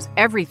Young throws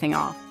everything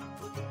off.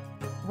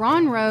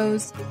 Ron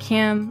Rose,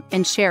 Kim,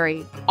 and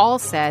Sherry all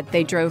said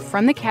they drove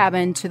from the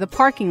cabin to the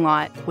parking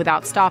lot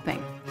without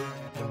stopping.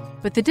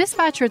 But the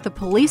dispatcher at the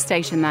police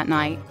station that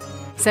night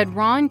said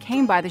Ron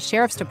came by the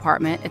sheriff's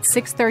department at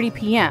 6:30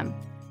 p.m.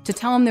 to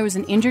tell him there was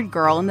an injured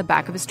girl in the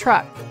back of his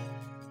truck.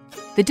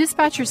 The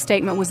dispatcher's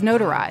statement was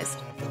notarized,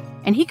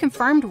 and he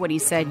confirmed what he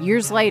said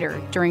years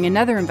later during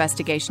another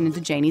investigation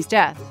into Janie's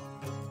death.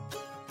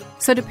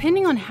 So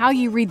depending on how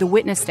you read the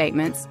witness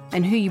statements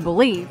and who you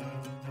believe,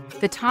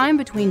 the time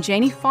between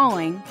Janie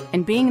falling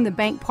and being in the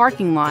bank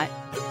parking lot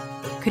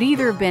could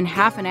either have been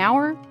half an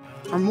hour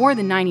or more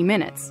than 90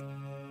 minutes.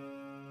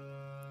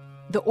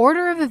 The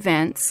order of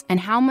events and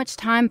how much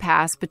time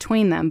passed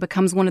between them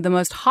becomes one of the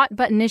most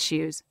hot-button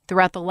issues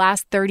throughout the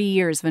last 30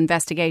 years of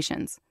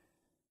investigations.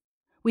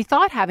 We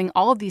thought having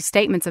all of these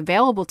statements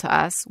available to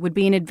us would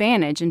be an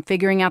advantage in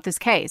figuring out this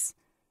case,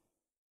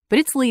 but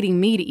it's leading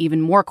me to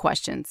even more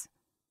questions.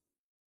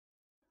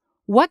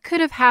 What could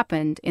have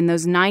happened in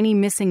those 90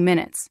 missing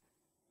minutes?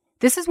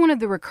 This is one of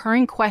the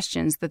recurring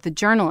questions that the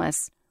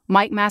journalist,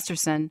 Mike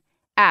Masterson,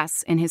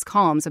 asks in his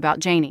columns about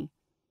Janie.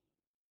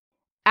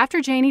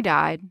 After Janie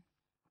died,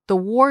 the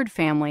Ward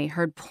family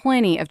heard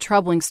plenty of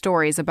troubling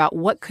stories about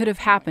what could have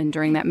happened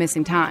during that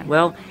missing time.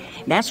 Well,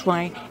 that's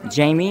why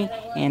Jamie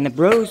and the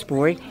Rose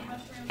boy,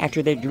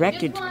 after they're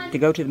directed to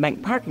go to the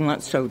bank parking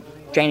lot so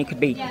Janie could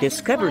be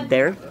discovered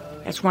there,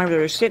 that's why they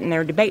were sitting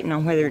there debating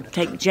on whether to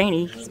take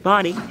Janie's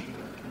body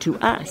to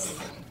us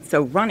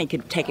so Ronnie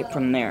could take it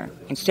from there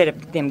instead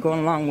of them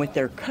going along with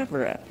their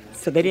cover-up.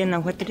 So they didn't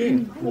know what to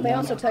do. Well, they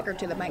also took her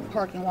to the bank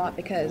parking lot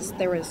because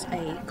there was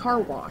a car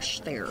wash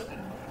there.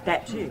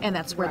 That too. And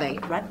that's where they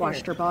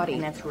washed her body.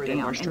 And that's where they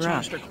down washed and her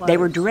changed off. her clothes. They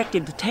were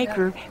directed to take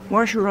her,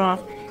 wash her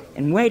off,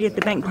 and wait at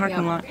the bank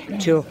parking lot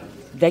till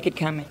they could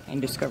come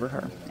and discover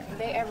her. Did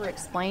they ever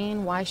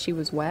explain why she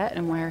was wet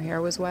and why her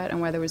hair was wet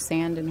and why there was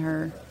sand in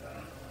her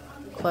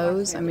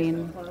clothes? I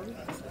mean...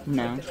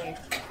 No.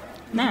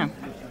 No,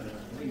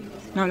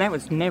 that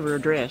was never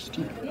addressed.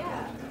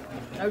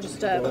 No,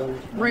 just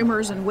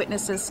rumors and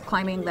witnesses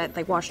claiming that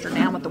they washed her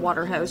down with the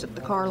water hose at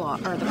the car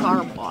lot or the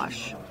car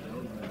wash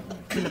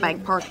in the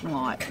bank parking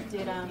lot.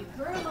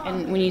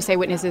 And when you say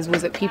witnesses,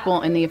 was it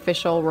people in the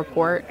official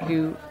report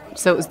who...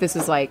 So this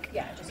is like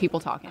people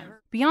talking.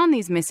 Beyond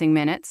these missing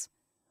minutes,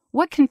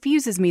 what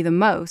confuses me the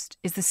most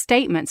is the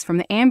statements from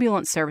the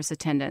ambulance service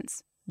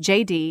attendants,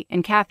 J.D.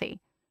 and Kathy.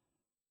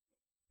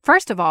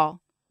 First of all,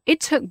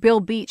 it took Bill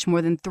Beach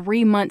more than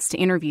 3 months to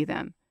interview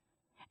them.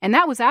 And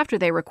that was after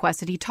they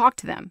requested he talk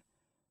to them.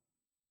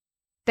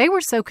 They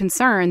were so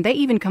concerned, they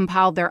even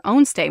compiled their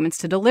own statements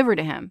to deliver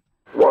to him.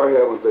 Why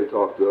haven't they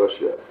talked to us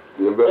yet?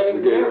 The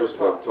investigators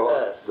have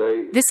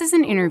talked. This is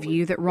an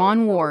interview that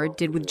Ron Ward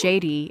did with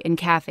JD and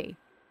Kathy.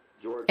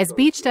 As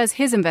Beach does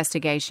his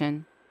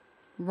investigation,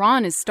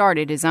 Ron has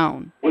started his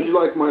own. Would you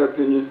like my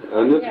opinion?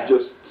 And this is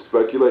just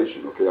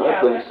speculation, okay?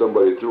 I think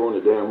somebody threw her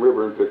in the damn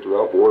river and picked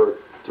her up or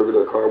took her to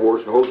a car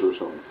wash and hosed her or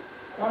something.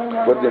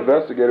 But the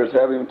investigators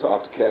haven't even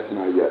talked to Kathy and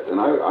I yet.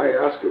 And I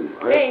asked them.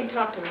 They ain't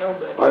talked to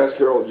nobody. I asked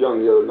Harold Young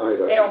the other night.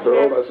 I said,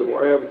 Harold, I said,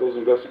 why haven't those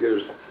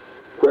investigators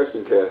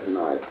questioned Kathy and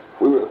I?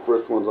 We were the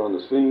first ones on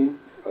the scene.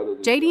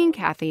 JD and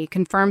Kathy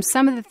confirmed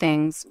some of the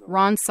things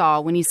Ron saw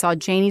when he saw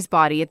Janie's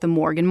body at the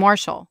morgue in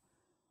Marshall,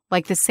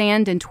 like the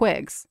sand and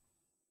twigs.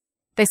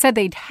 They said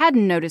they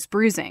hadn't noticed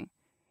bruising,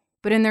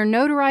 but in their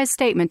notarized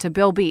statement to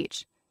Bill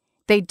Beach,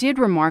 they did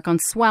remark on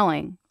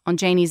swelling on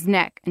Janie's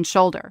neck and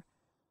shoulder.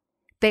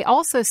 They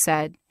also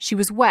said she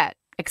was wet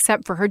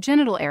except for her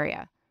genital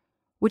area,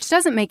 which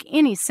doesn't make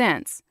any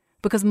sense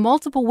because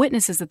multiple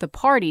witnesses at the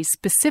party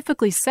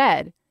specifically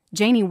said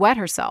Janie wet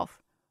herself.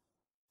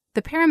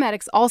 The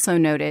paramedics also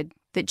noted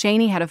that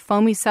Janie had a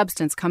foamy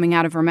substance coming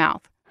out of her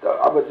mouth.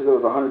 I bet you there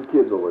was 100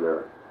 kids over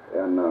there.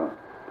 And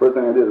first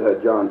thing I did is I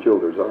had John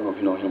Childers. I don't know if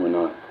you know him or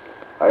not.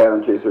 I had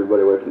him chase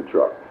everybody away from the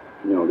truck.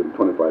 You know, get them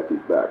 25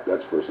 feet back.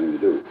 That's the first thing to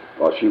do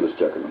while she was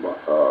checking them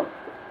out.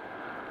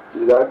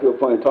 I feel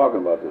funny talking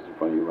about this in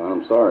front of you,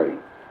 Ron. I'm sorry.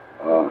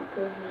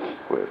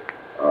 Quit.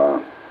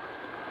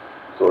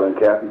 So then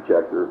Kathy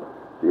checked her.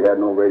 She had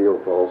no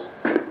radial pulse.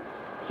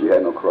 She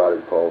had no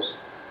carotid pulse.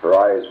 Her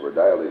eyes were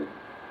dilated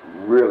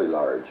really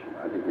large.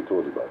 I think we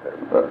told you about that.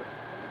 Right?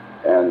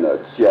 And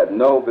she had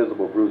no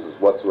visible bruises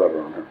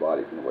whatsoever on her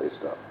body from the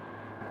waist up.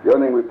 The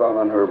other thing we found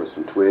on her was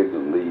some twigs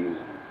and leaves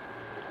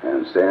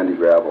and sandy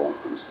gravel,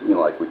 you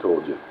know, like we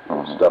told you.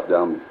 Stuff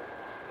down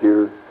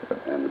here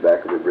and the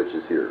back of her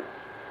britches here.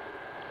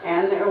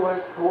 And there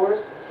was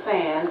coarse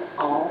sand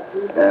all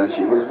through the And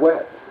she was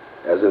wet,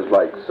 as if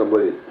like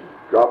somebody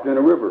dropped in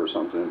a river or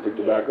something and picked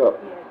her back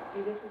up.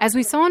 As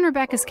we saw in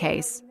Rebecca's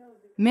case,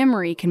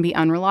 memory can be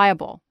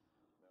unreliable.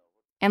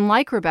 And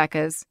like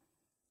Rebecca's,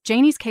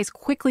 Janie's case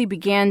quickly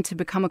began to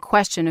become a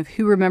question of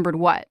who remembered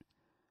what.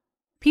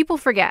 People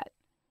forget.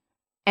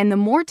 And the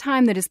more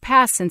time that has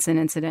passed since an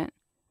incident,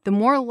 the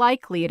more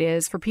likely it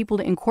is for people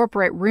to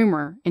incorporate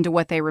rumor into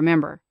what they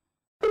remember.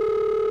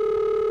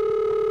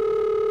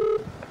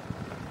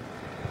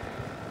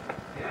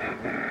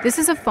 This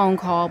is a phone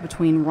call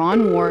between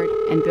Ron Ward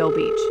and Bill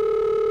Beach.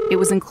 It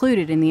was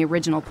included in the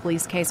original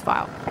police case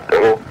file.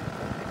 Hello?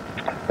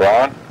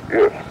 Ron?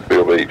 Yes,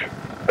 Bill Beach.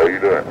 How you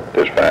doing?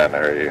 Just fine, how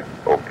are you?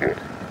 Okay.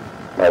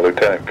 My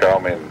lieutenant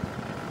called me and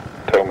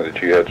told me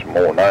that you had some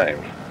more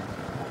names.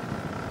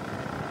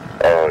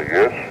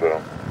 Yes,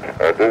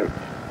 I do.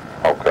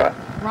 Okay.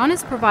 Ron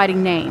is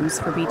providing names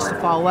for Beach to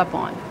follow up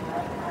on.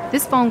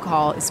 This phone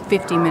call is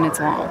 50 minutes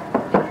long.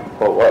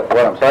 Well, what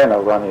I'm saying,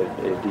 though, Ron,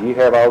 is do you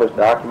have all this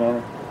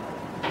documented?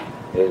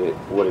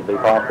 Would it be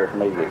possible for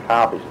me to get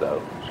copies,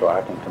 though, so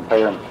I can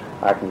compare them?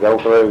 I can go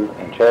through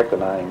and check the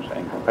names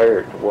and compare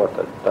it to what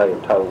they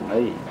have told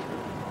me.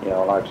 You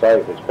know, like I say,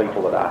 if it's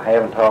people that I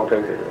haven't talked to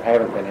or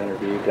haven't been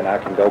interviewed, then I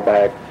can go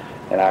back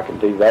and I can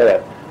do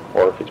that.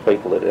 Or if it's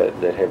people that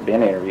have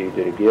been interviewed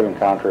that have given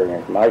contrary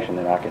information,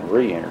 then I can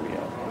re-interview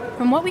them.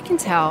 From what we can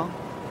tell,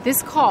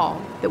 this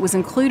call that was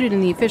included in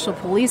the official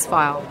police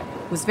file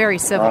was very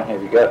civil.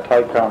 Have you got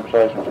tape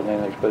conversations with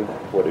any of these people?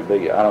 Would it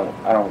be? I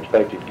don't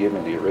expect you to give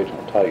me the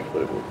original tapes,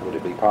 but would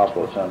it be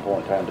possible at some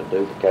point in time to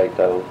duplicate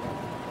those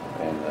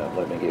and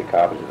let me get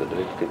copies of the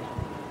duplicates?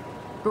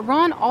 But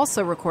Ron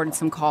also recorded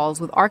some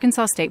calls with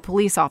Arkansas State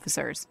police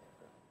officers,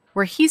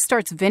 where he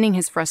starts venting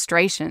his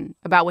frustration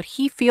about what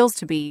he feels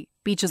to be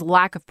Beach's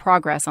lack of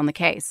progress on the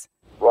case.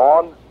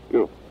 Ron?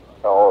 Yeah.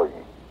 How are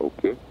you?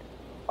 Okay.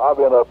 I've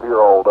been up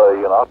here all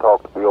day, and I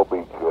talked to Bill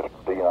Beach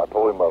yesterday, and I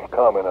told him I was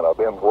coming, and I've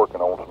been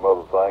working on some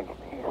other things.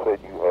 He said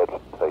you had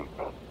some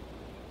tapes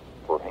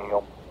for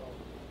him.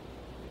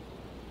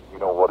 You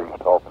know what he's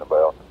talking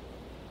about?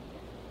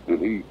 Did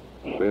he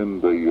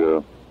send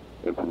the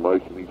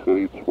information he said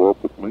he'd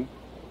swap with me?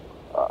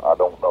 I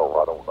don't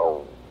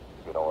know.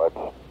 You know,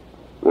 that's...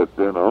 But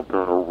then I'll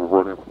turn over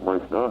what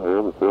information I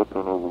have if they'll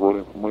turn over what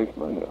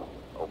information I have.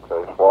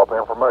 Okay, swap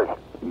information.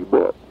 You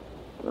bet.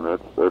 And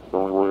that's the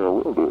only way I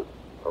will do it.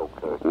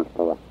 Okay. At this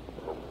point.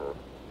 Okay.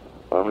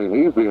 I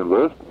mean, he's the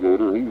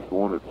investigator. He's the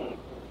one that's,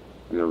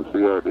 you know, the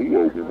CID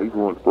agent. He's the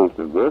one supposed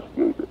to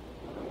investigate it.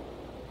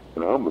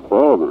 And I'm the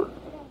father.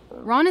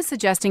 Ron is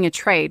suggesting a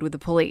trade with the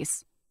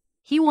police.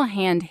 He will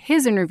hand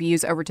his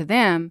interviews over to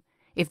them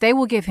if they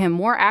will give him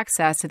more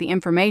access to the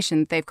information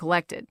that they've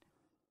collected.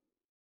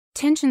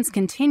 Tensions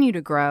continue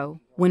to grow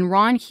when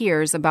Ron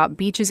hears about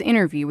Beach's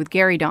interview with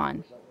Gary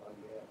Don.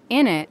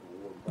 In it,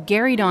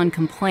 Gary Don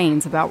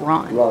complains about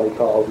Ron. Ronnie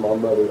calls my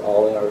mother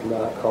all hours of the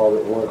night, called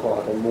at 1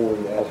 o'clock in the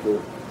morning to ask her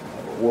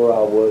where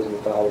I was and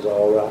if I was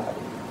all right.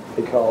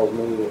 He calls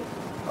me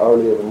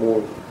early in the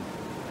morning.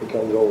 He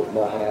comes over to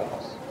my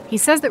house. He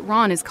says that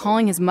Ron is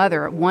calling his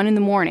mother at 1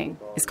 a.m,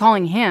 is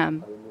calling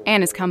him,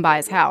 and has come by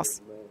his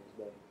house.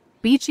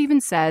 Beach even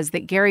says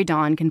that Gary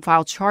Don can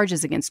file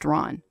charges against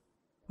Ron.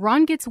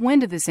 Ron gets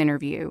wind of this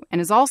interview and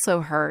has also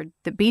heard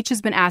that Beach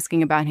has been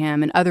asking about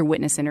him in other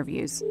witness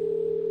interviews.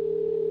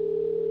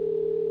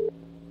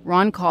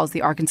 Ron calls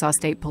the Arkansas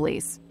State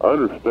Police. I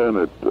understand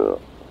that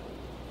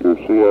your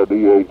CID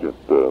agent,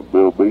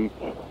 Bill Beach,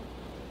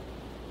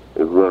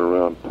 is running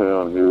around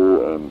town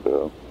here and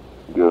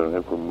getting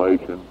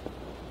information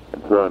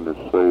and trying to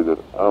say that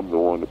I'm the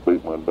one that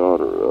beat my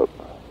daughter up.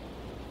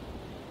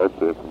 That's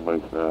the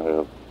information I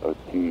have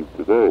achieved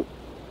today.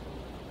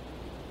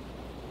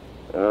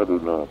 And I do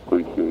not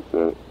appreciate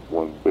that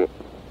one bit.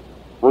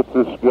 What's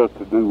this got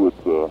to do with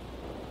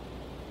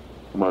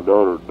my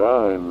daughter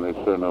dying and they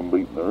saying I'm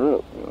beating her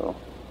up, you know?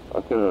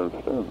 I can't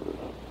understand this.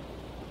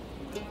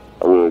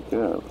 I really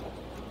can't.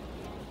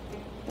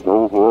 The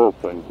overall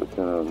things I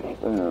can't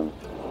understand.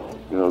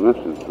 You know, this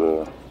is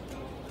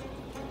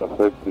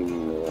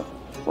affecting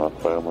my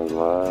family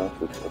life.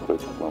 It's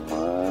affecting my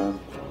mind.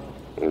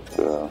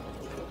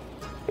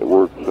 It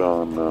works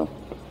on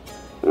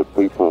the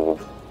people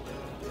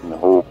in the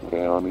whole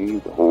county,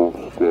 the whole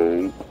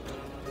state.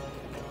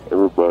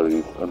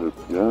 Everybody's under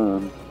the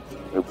gun.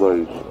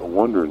 Everybody's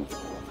wondering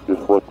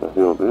just what the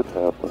hell did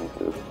happen at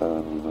this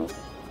time, you know.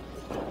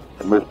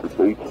 And Mr.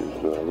 Beach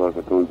is, like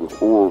I told you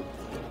before,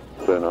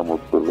 saying I'm a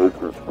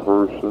belligerent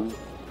person.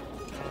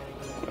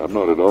 I'm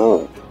not at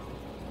all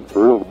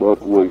thrilled about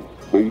the way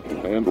Beach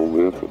has handled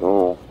this at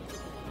all.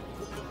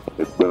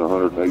 It's been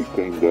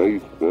 118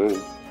 days today.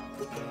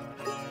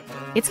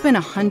 It's been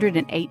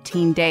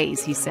 118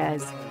 days, he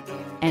says,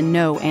 and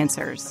no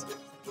answers.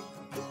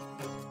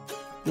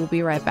 We'll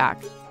be right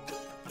back.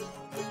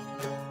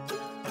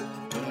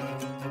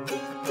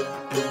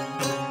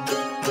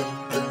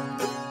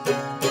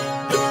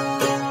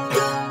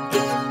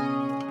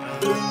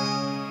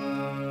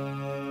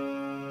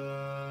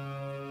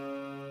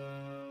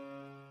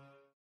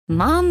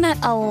 Mom met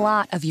a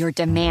lot of your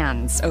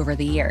demands over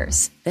the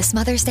years. This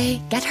Mother's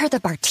Day, get her the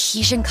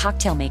Bartesian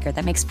cocktail maker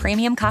that makes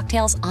premium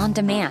cocktails on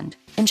demand.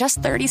 In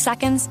just 30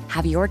 seconds,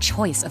 have your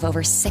choice of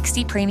over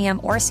 60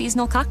 premium or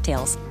seasonal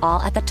cocktails, all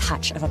at the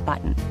touch of a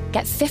button.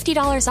 Get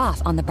 $50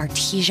 off on the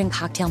Bartesian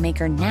cocktail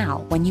maker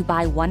now when you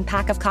buy 1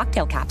 pack of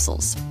cocktail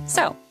capsules.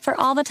 So, for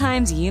all the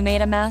times you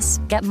made a mess,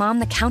 get Mom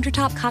the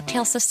countertop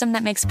cocktail system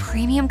that makes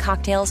premium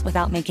cocktails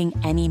without making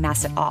any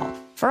mess at all.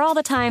 For all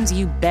the times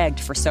you begged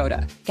for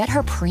soda, get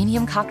her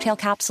premium cocktail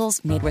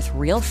capsules made with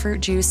real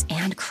fruit juice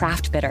and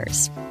craft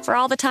bitters. For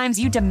all the times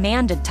you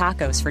demanded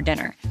tacos for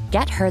dinner,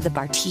 get her the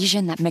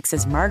Bartesian that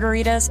mixes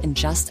margaritas in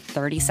just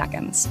 30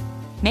 seconds.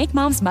 Make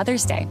Mom's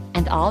Mother's Day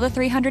and all the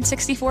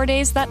 364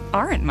 days that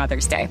aren't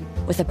Mother's Day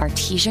with a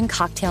Bartesian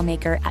cocktail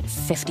maker at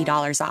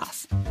 $50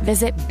 off.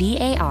 Visit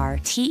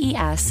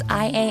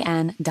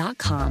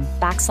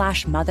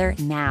BARTESIAN.com/mother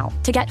now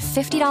to get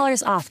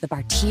 $50 off the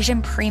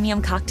Bartesian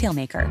Premium Cocktail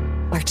Maker.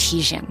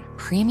 Bartesian,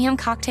 premium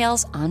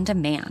cocktails on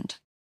demand.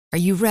 Are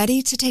you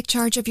ready to take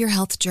charge of your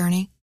health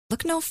journey?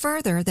 Look no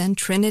further than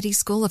Trinity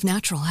School of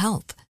Natural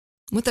Health.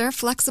 With their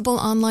flexible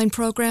online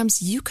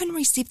programs, you can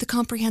receive the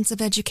comprehensive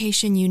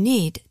education you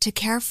need to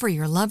care for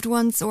your loved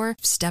ones or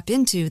step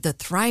into the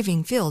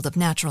thriving field of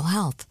natural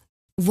health.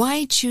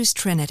 Why choose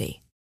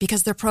Trinity?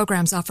 Because their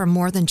programs offer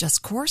more than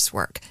just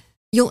coursework.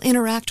 You'll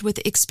interact with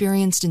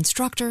experienced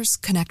instructors,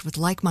 connect with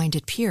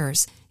like-minded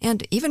peers,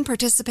 and even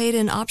participate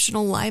in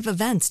optional live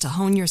events to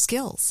hone your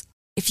skills.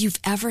 If you've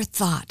ever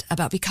thought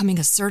about becoming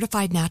a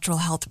certified natural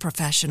health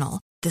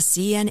professional, the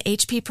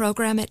CNHP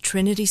program at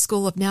Trinity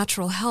School of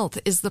Natural Health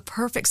is the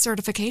perfect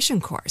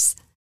certification course.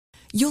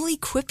 You'll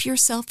equip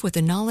yourself with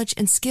the knowledge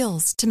and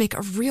skills to make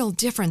a real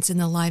difference in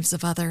the lives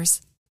of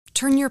others.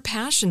 Turn your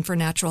passion for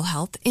natural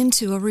health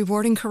into a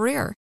rewarding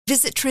career.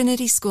 Visit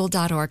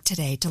trinityschool.org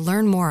today to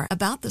learn more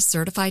about the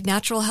Certified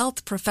Natural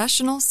Health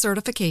Professional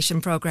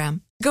Certification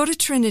Program. Go to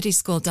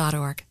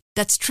trinityschool.org.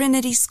 That's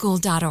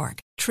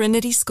trinityschool.org.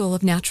 Trinity School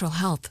of Natural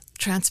Health.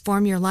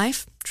 Transform your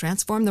life,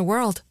 transform the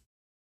world.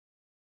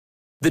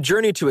 The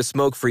journey to a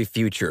smoke-free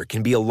future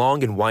can be a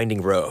long and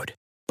winding road.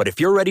 But if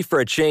you're ready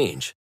for a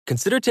change,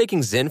 consider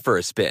taking Zyn for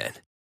a spin.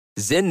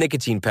 Zyn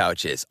nicotine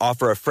pouches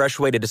offer a fresh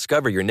way to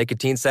discover your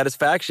nicotine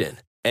satisfaction.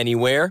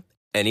 Anywhere,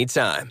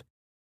 anytime.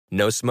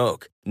 No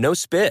smoke, no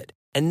spit,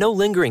 and no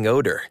lingering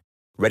odor.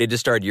 Ready to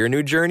start your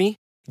new journey?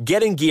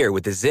 Get in gear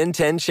with the Zyn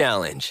 10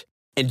 Challenge.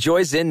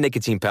 Enjoy Zyn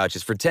nicotine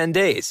pouches for 10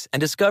 days and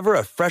discover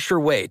a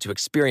fresher way to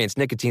experience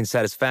nicotine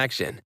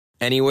satisfaction.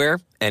 Anywhere,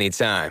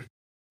 anytime.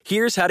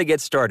 Here's how to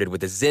get started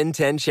with the Zyn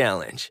 10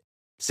 Challenge.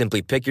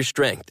 Simply pick your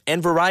strength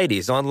and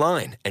varieties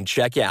online and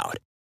check out.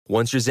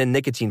 Once your Zyn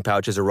nicotine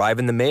pouches arrive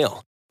in the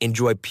mail,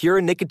 enjoy pure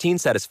nicotine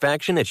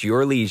satisfaction at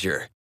your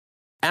leisure.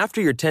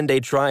 After your 10-day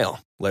trial,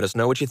 let us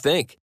know what you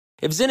think.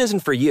 If Zyn isn't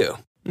for you,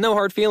 no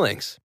hard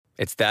feelings.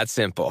 It's that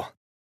simple.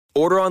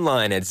 Order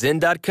online at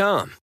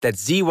Zyn.com,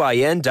 that's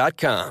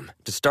ZYN.com,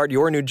 to start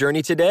your new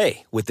journey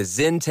today with the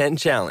Zyn 10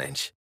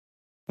 Challenge.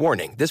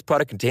 Warning, this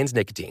product contains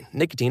nicotine.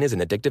 Nicotine is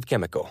an addictive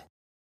chemical.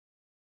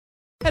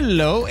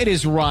 Hello, it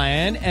is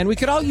Ryan, and we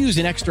could all use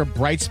an extra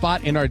bright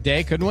spot in our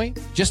day, couldn't we?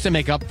 Just to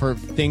make up for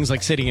things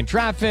like sitting in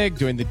traffic,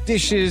 doing the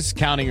dishes,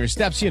 counting your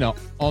steps,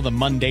 all the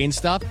mundane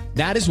stuff.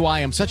 That is why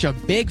I'm such a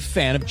big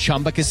fan of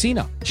Chumba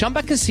Casino.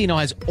 Chumba Casino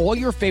has all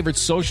your favorite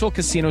social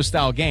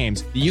casino-style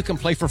games that you can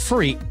play for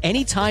free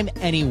anytime,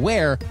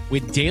 anywhere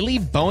with daily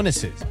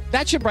bonuses.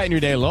 That should brighten your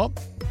day a little.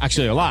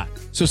 Actually, a lot.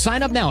 So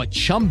sign up now at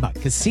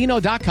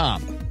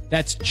ChumbaCasino.com.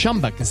 That's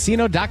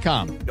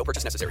ChumbaCasino.com. No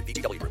purchase necessary.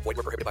 VGW Group. Void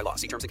where prohibited by law.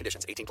 See terms and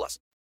conditions. 18+.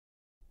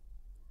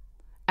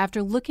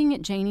 After looking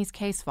at Janie's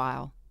case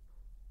file,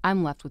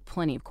 I'm left with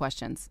plenty of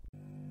questions.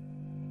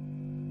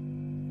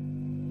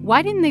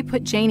 Why didn't they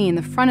put Janie in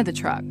the front of the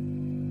truck?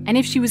 And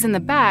if she was in the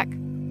back,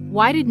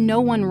 why did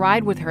no one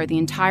ride with her the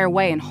entire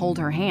way and hold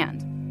her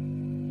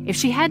hand? If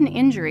she had an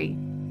injury,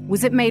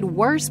 was it made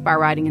worse by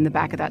riding in the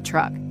back of that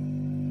truck?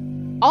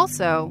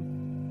 Also,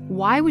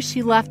 why was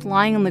she left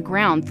lying on the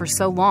ground for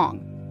so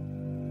long?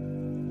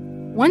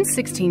 One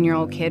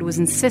 16-year-old kid was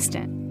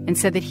insistent and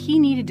said that he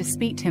needed to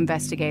speak to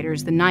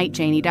investigators the night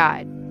Janie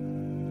died.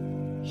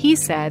 He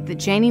said that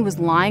Janie was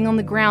lying on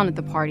the ground at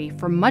the party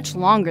for much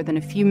longer than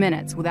a few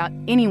minutes without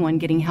anyone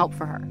getting help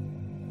for her,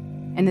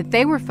 and that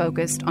they were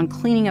focused on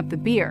cleaning up the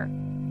beer.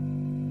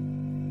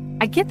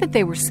 I get that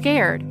they were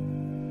scared,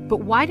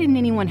 but why didn't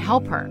anyone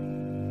help her?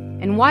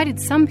 And why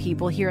did some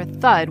people hear a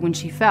thud when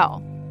she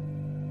fell?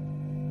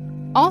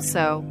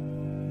 Also,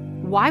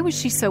 why was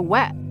she so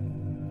wet?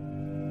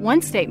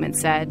 One statement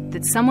said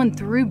that someone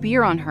threw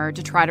beer on her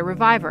to try to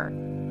revive her.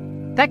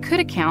 That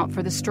could account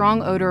for the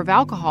strong odor of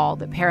alcohol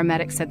that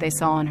paramedics said they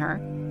saw on her.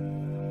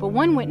 But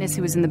one witness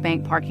who was in the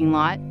bank parking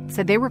lot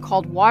said they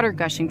recalled water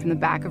gushing from the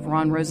back of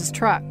Ron Rose's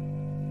truck.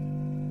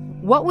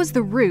 What was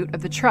the route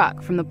of the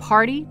truck from the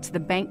party to the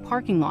bank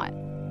parking lot?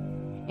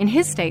 In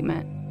his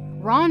statement,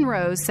 Ron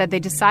Rose said they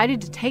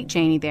decided to take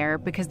Janie there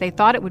because they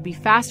thought it would be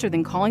faster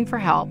than calling for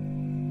help,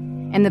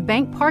 and the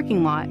bank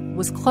parking lot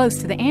was close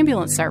to the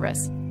ambulance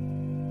service.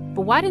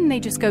 But why didn't they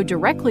just go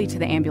directly to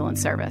the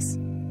ambulance service?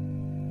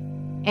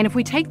 And if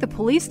we take the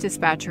police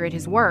dispatcher at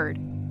his word,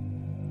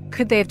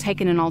 could they have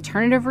taken an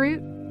alternative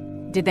route?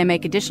 Did they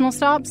make additional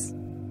stops?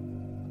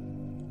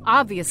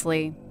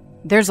 Obviously,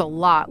 there's a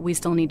lot we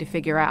still need to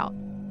figure out.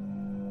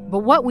 But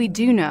what we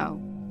do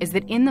know is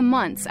that in the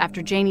months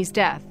after Janie's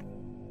death,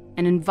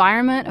 an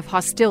environment of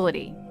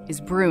hostility is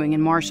brewing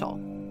in Marshall.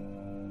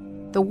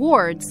 The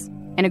wards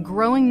and a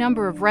growing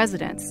number of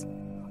residents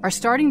are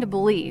starting to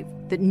believe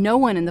that no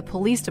one in the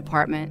police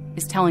department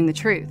is telling the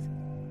truth.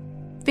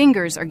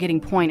 Fingers are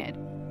getting pointed.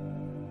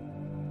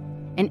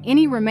 And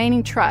any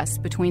remaining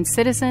trust between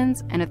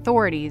citizens and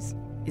authorities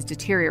is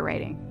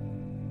deteriorating.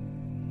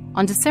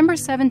 On December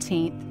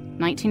 17th,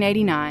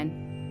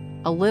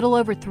 1989, a little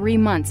over 3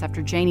 months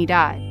after Janie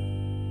died,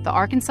 the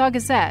Arkansas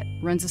Gazette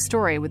runs a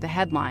story with the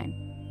headline,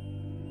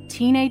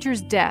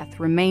 "Teenager's Death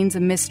Remains a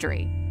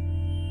Mystery.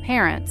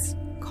 Parents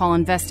Call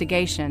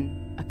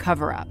Investigation a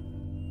Cover-Up."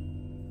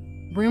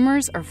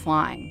 Rumors are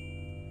flying.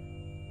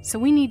 So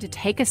we need to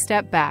take a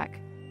step back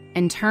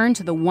and turn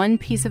to the one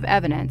piece of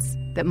evidence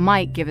that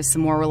might give us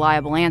some more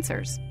reliable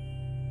answers.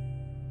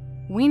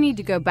 We need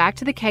to go back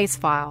to the case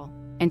file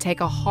and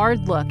take a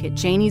hard look at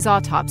Janie's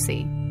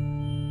autopsy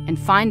and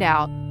find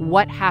out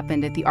what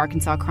happened at the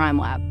Arkansas Crime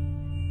Lab.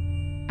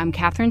 I'm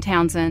Catherine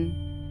Townsend,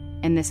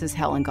 and this is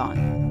Hell and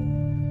Gone.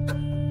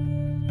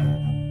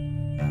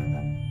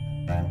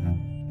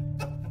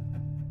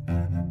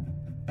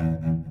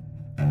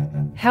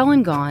 Hell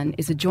and Gone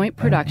is a joint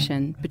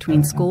production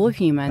between School of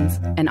Humans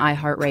and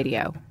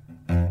iHeartRadio.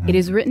 It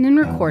is written and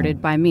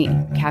recorded by me,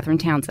 Catherine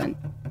Townsend.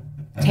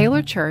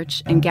 Taylor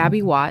Church and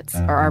Gabby Watts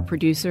are our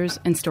producers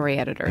and story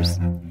editors.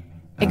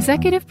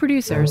 Executive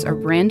producers are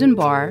Brandon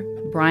Barr,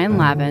 Brian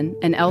Lavin,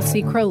 and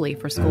L.C. Crowley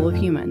for School of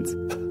Humans,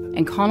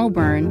 and Connell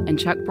Byrne and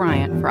Chuck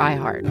Bryant for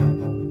iHeart.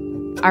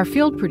 Our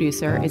field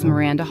producer is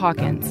Miranda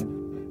Hawkins.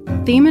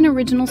 Theme and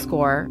original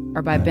score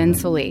are by Ben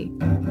Salee.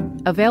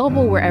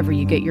 Available wherever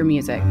you get your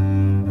music.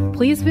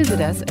 Please visit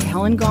us at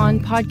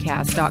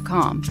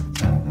hellandgonepodcast.com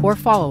or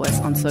follow us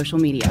on social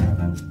media.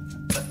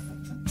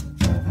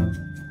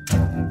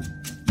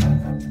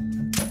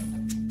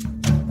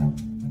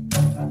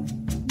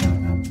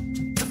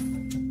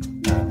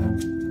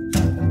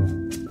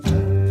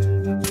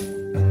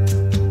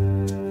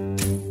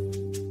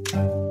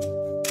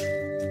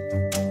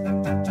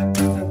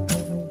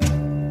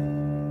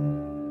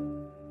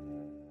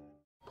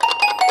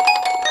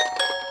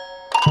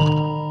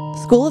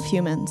 School of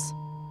Humans.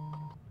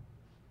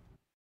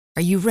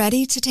 Are you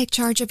ready to take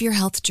charge of your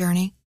health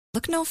journey?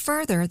 Look no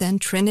further than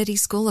Trinity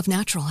School of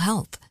Natural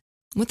Health.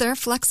 With their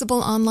flexible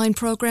online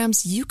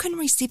programs, you can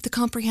receive the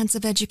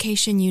comprehensive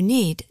education you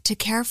need to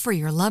care for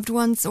your loved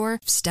ones or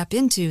step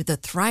into the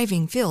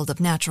thriving field of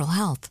natural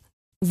health.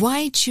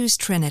 Why choose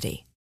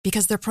Trinity?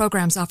 Because their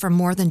programs offer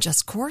more than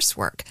just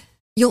coursework.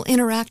 You'll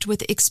interact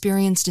with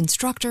experienced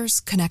instructors,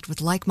 connect with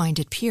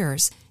like-minded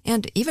peers,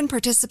 and even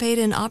participate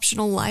in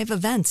optional live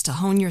events to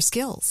hone your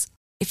skills.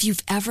 If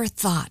you've ever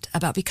thought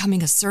about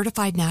becoming a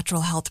certified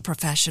natural health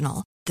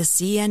professional, The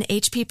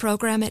CNHP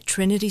program at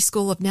Trinity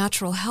School of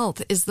Natural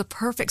Health is the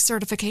perfect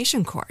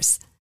certification course.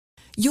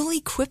 You'll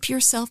equip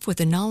yourself with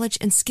the knowledge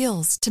and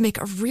skills to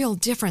make a real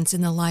difference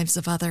in the lives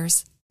of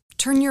others.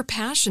 Turn your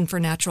passion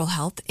for natural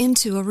health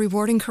into a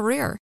rewarding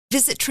career.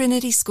 Visit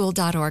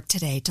trinityschool.org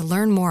today to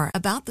learn more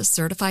about the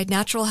Certified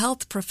Natural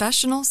Health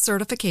Professional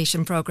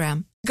Certification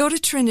Program. Go to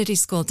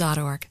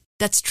trinityschool.org.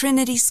 That's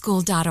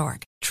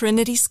trinityschool.org.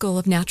 Trinity School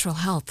of Natural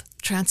Health.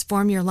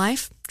 Transform your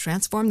life,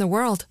 transform the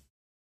world.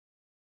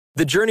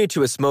 The journey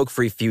to a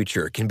smoke-free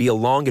future can be a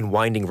long and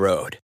winding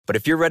road, but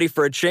if you're ready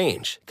for a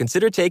change,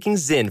 consider taking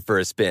Zyn for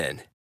a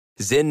spin.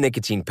 Zyn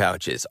nicotine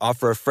pouches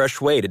offer a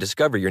fresh way to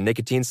discover your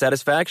nicotine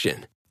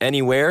satisfaction.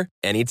 Anywhere,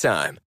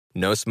 anytime.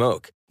 No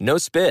smoke, no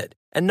spit,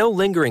 and no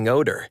lingering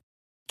odor.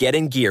 Get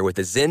in gear with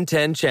the Zyn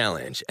 10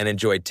 Challenge and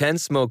enjoy 10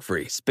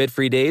 smoke-free,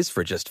 spit-free days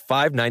for just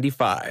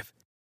 $5.95.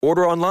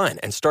 Order online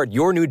and start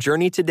your new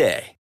journey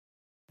today.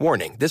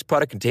 Warning, this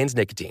product contains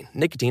nicotine.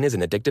 Nicotine is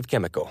an addictive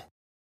chemical.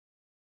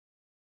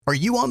 Are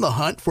you on the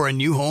hunt for a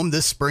new home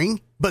this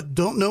spring, but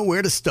don't know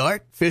where to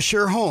start?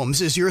 Fisher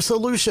Homes is your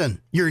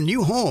solution. Your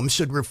new home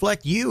should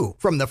reflect you,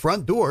 from the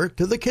front door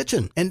to the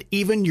kitchen, and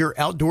even your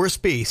outdoor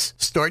space.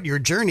 Start your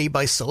journey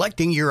by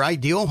selecting your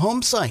ideal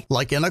home site,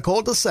 like in a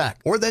cul-de-sac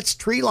or that's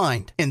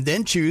tree-lined, and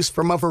then choose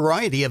from a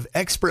variety of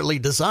expertly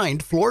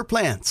designed floor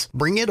plans.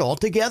 Bring it all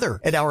together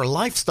at our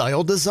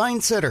Lifestyle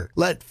Design Center.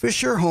 Let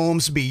Fisher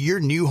Homes be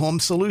your new home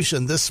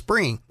solution this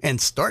spring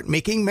and start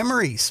making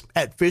memories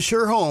at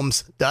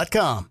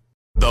FisherHomes.com.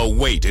 The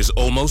wait is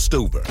almost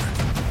over.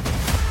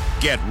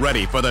 Get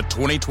ready for the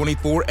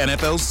 2024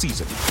 NFL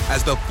season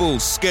as the full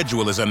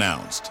schedule is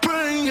announced.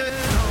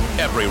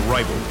 Every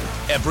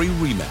rivalry, every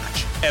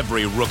rematch,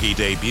 every rookie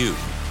debut,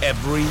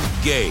 every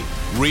game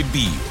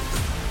revealed.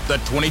 The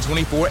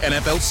 2024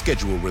 NFL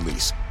schedule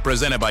release,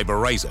 presented by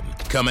Verizon,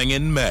 coming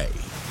in May.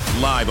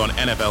 Live on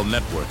NFL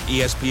Network,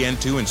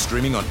 ESPN2, and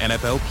streaming on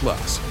NFL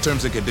Plus.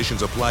 Terms and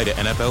conditions apply to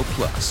NFL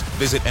Plus.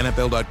 Visit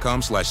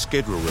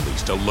NFL.com/schedule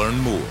release to learn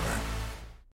more.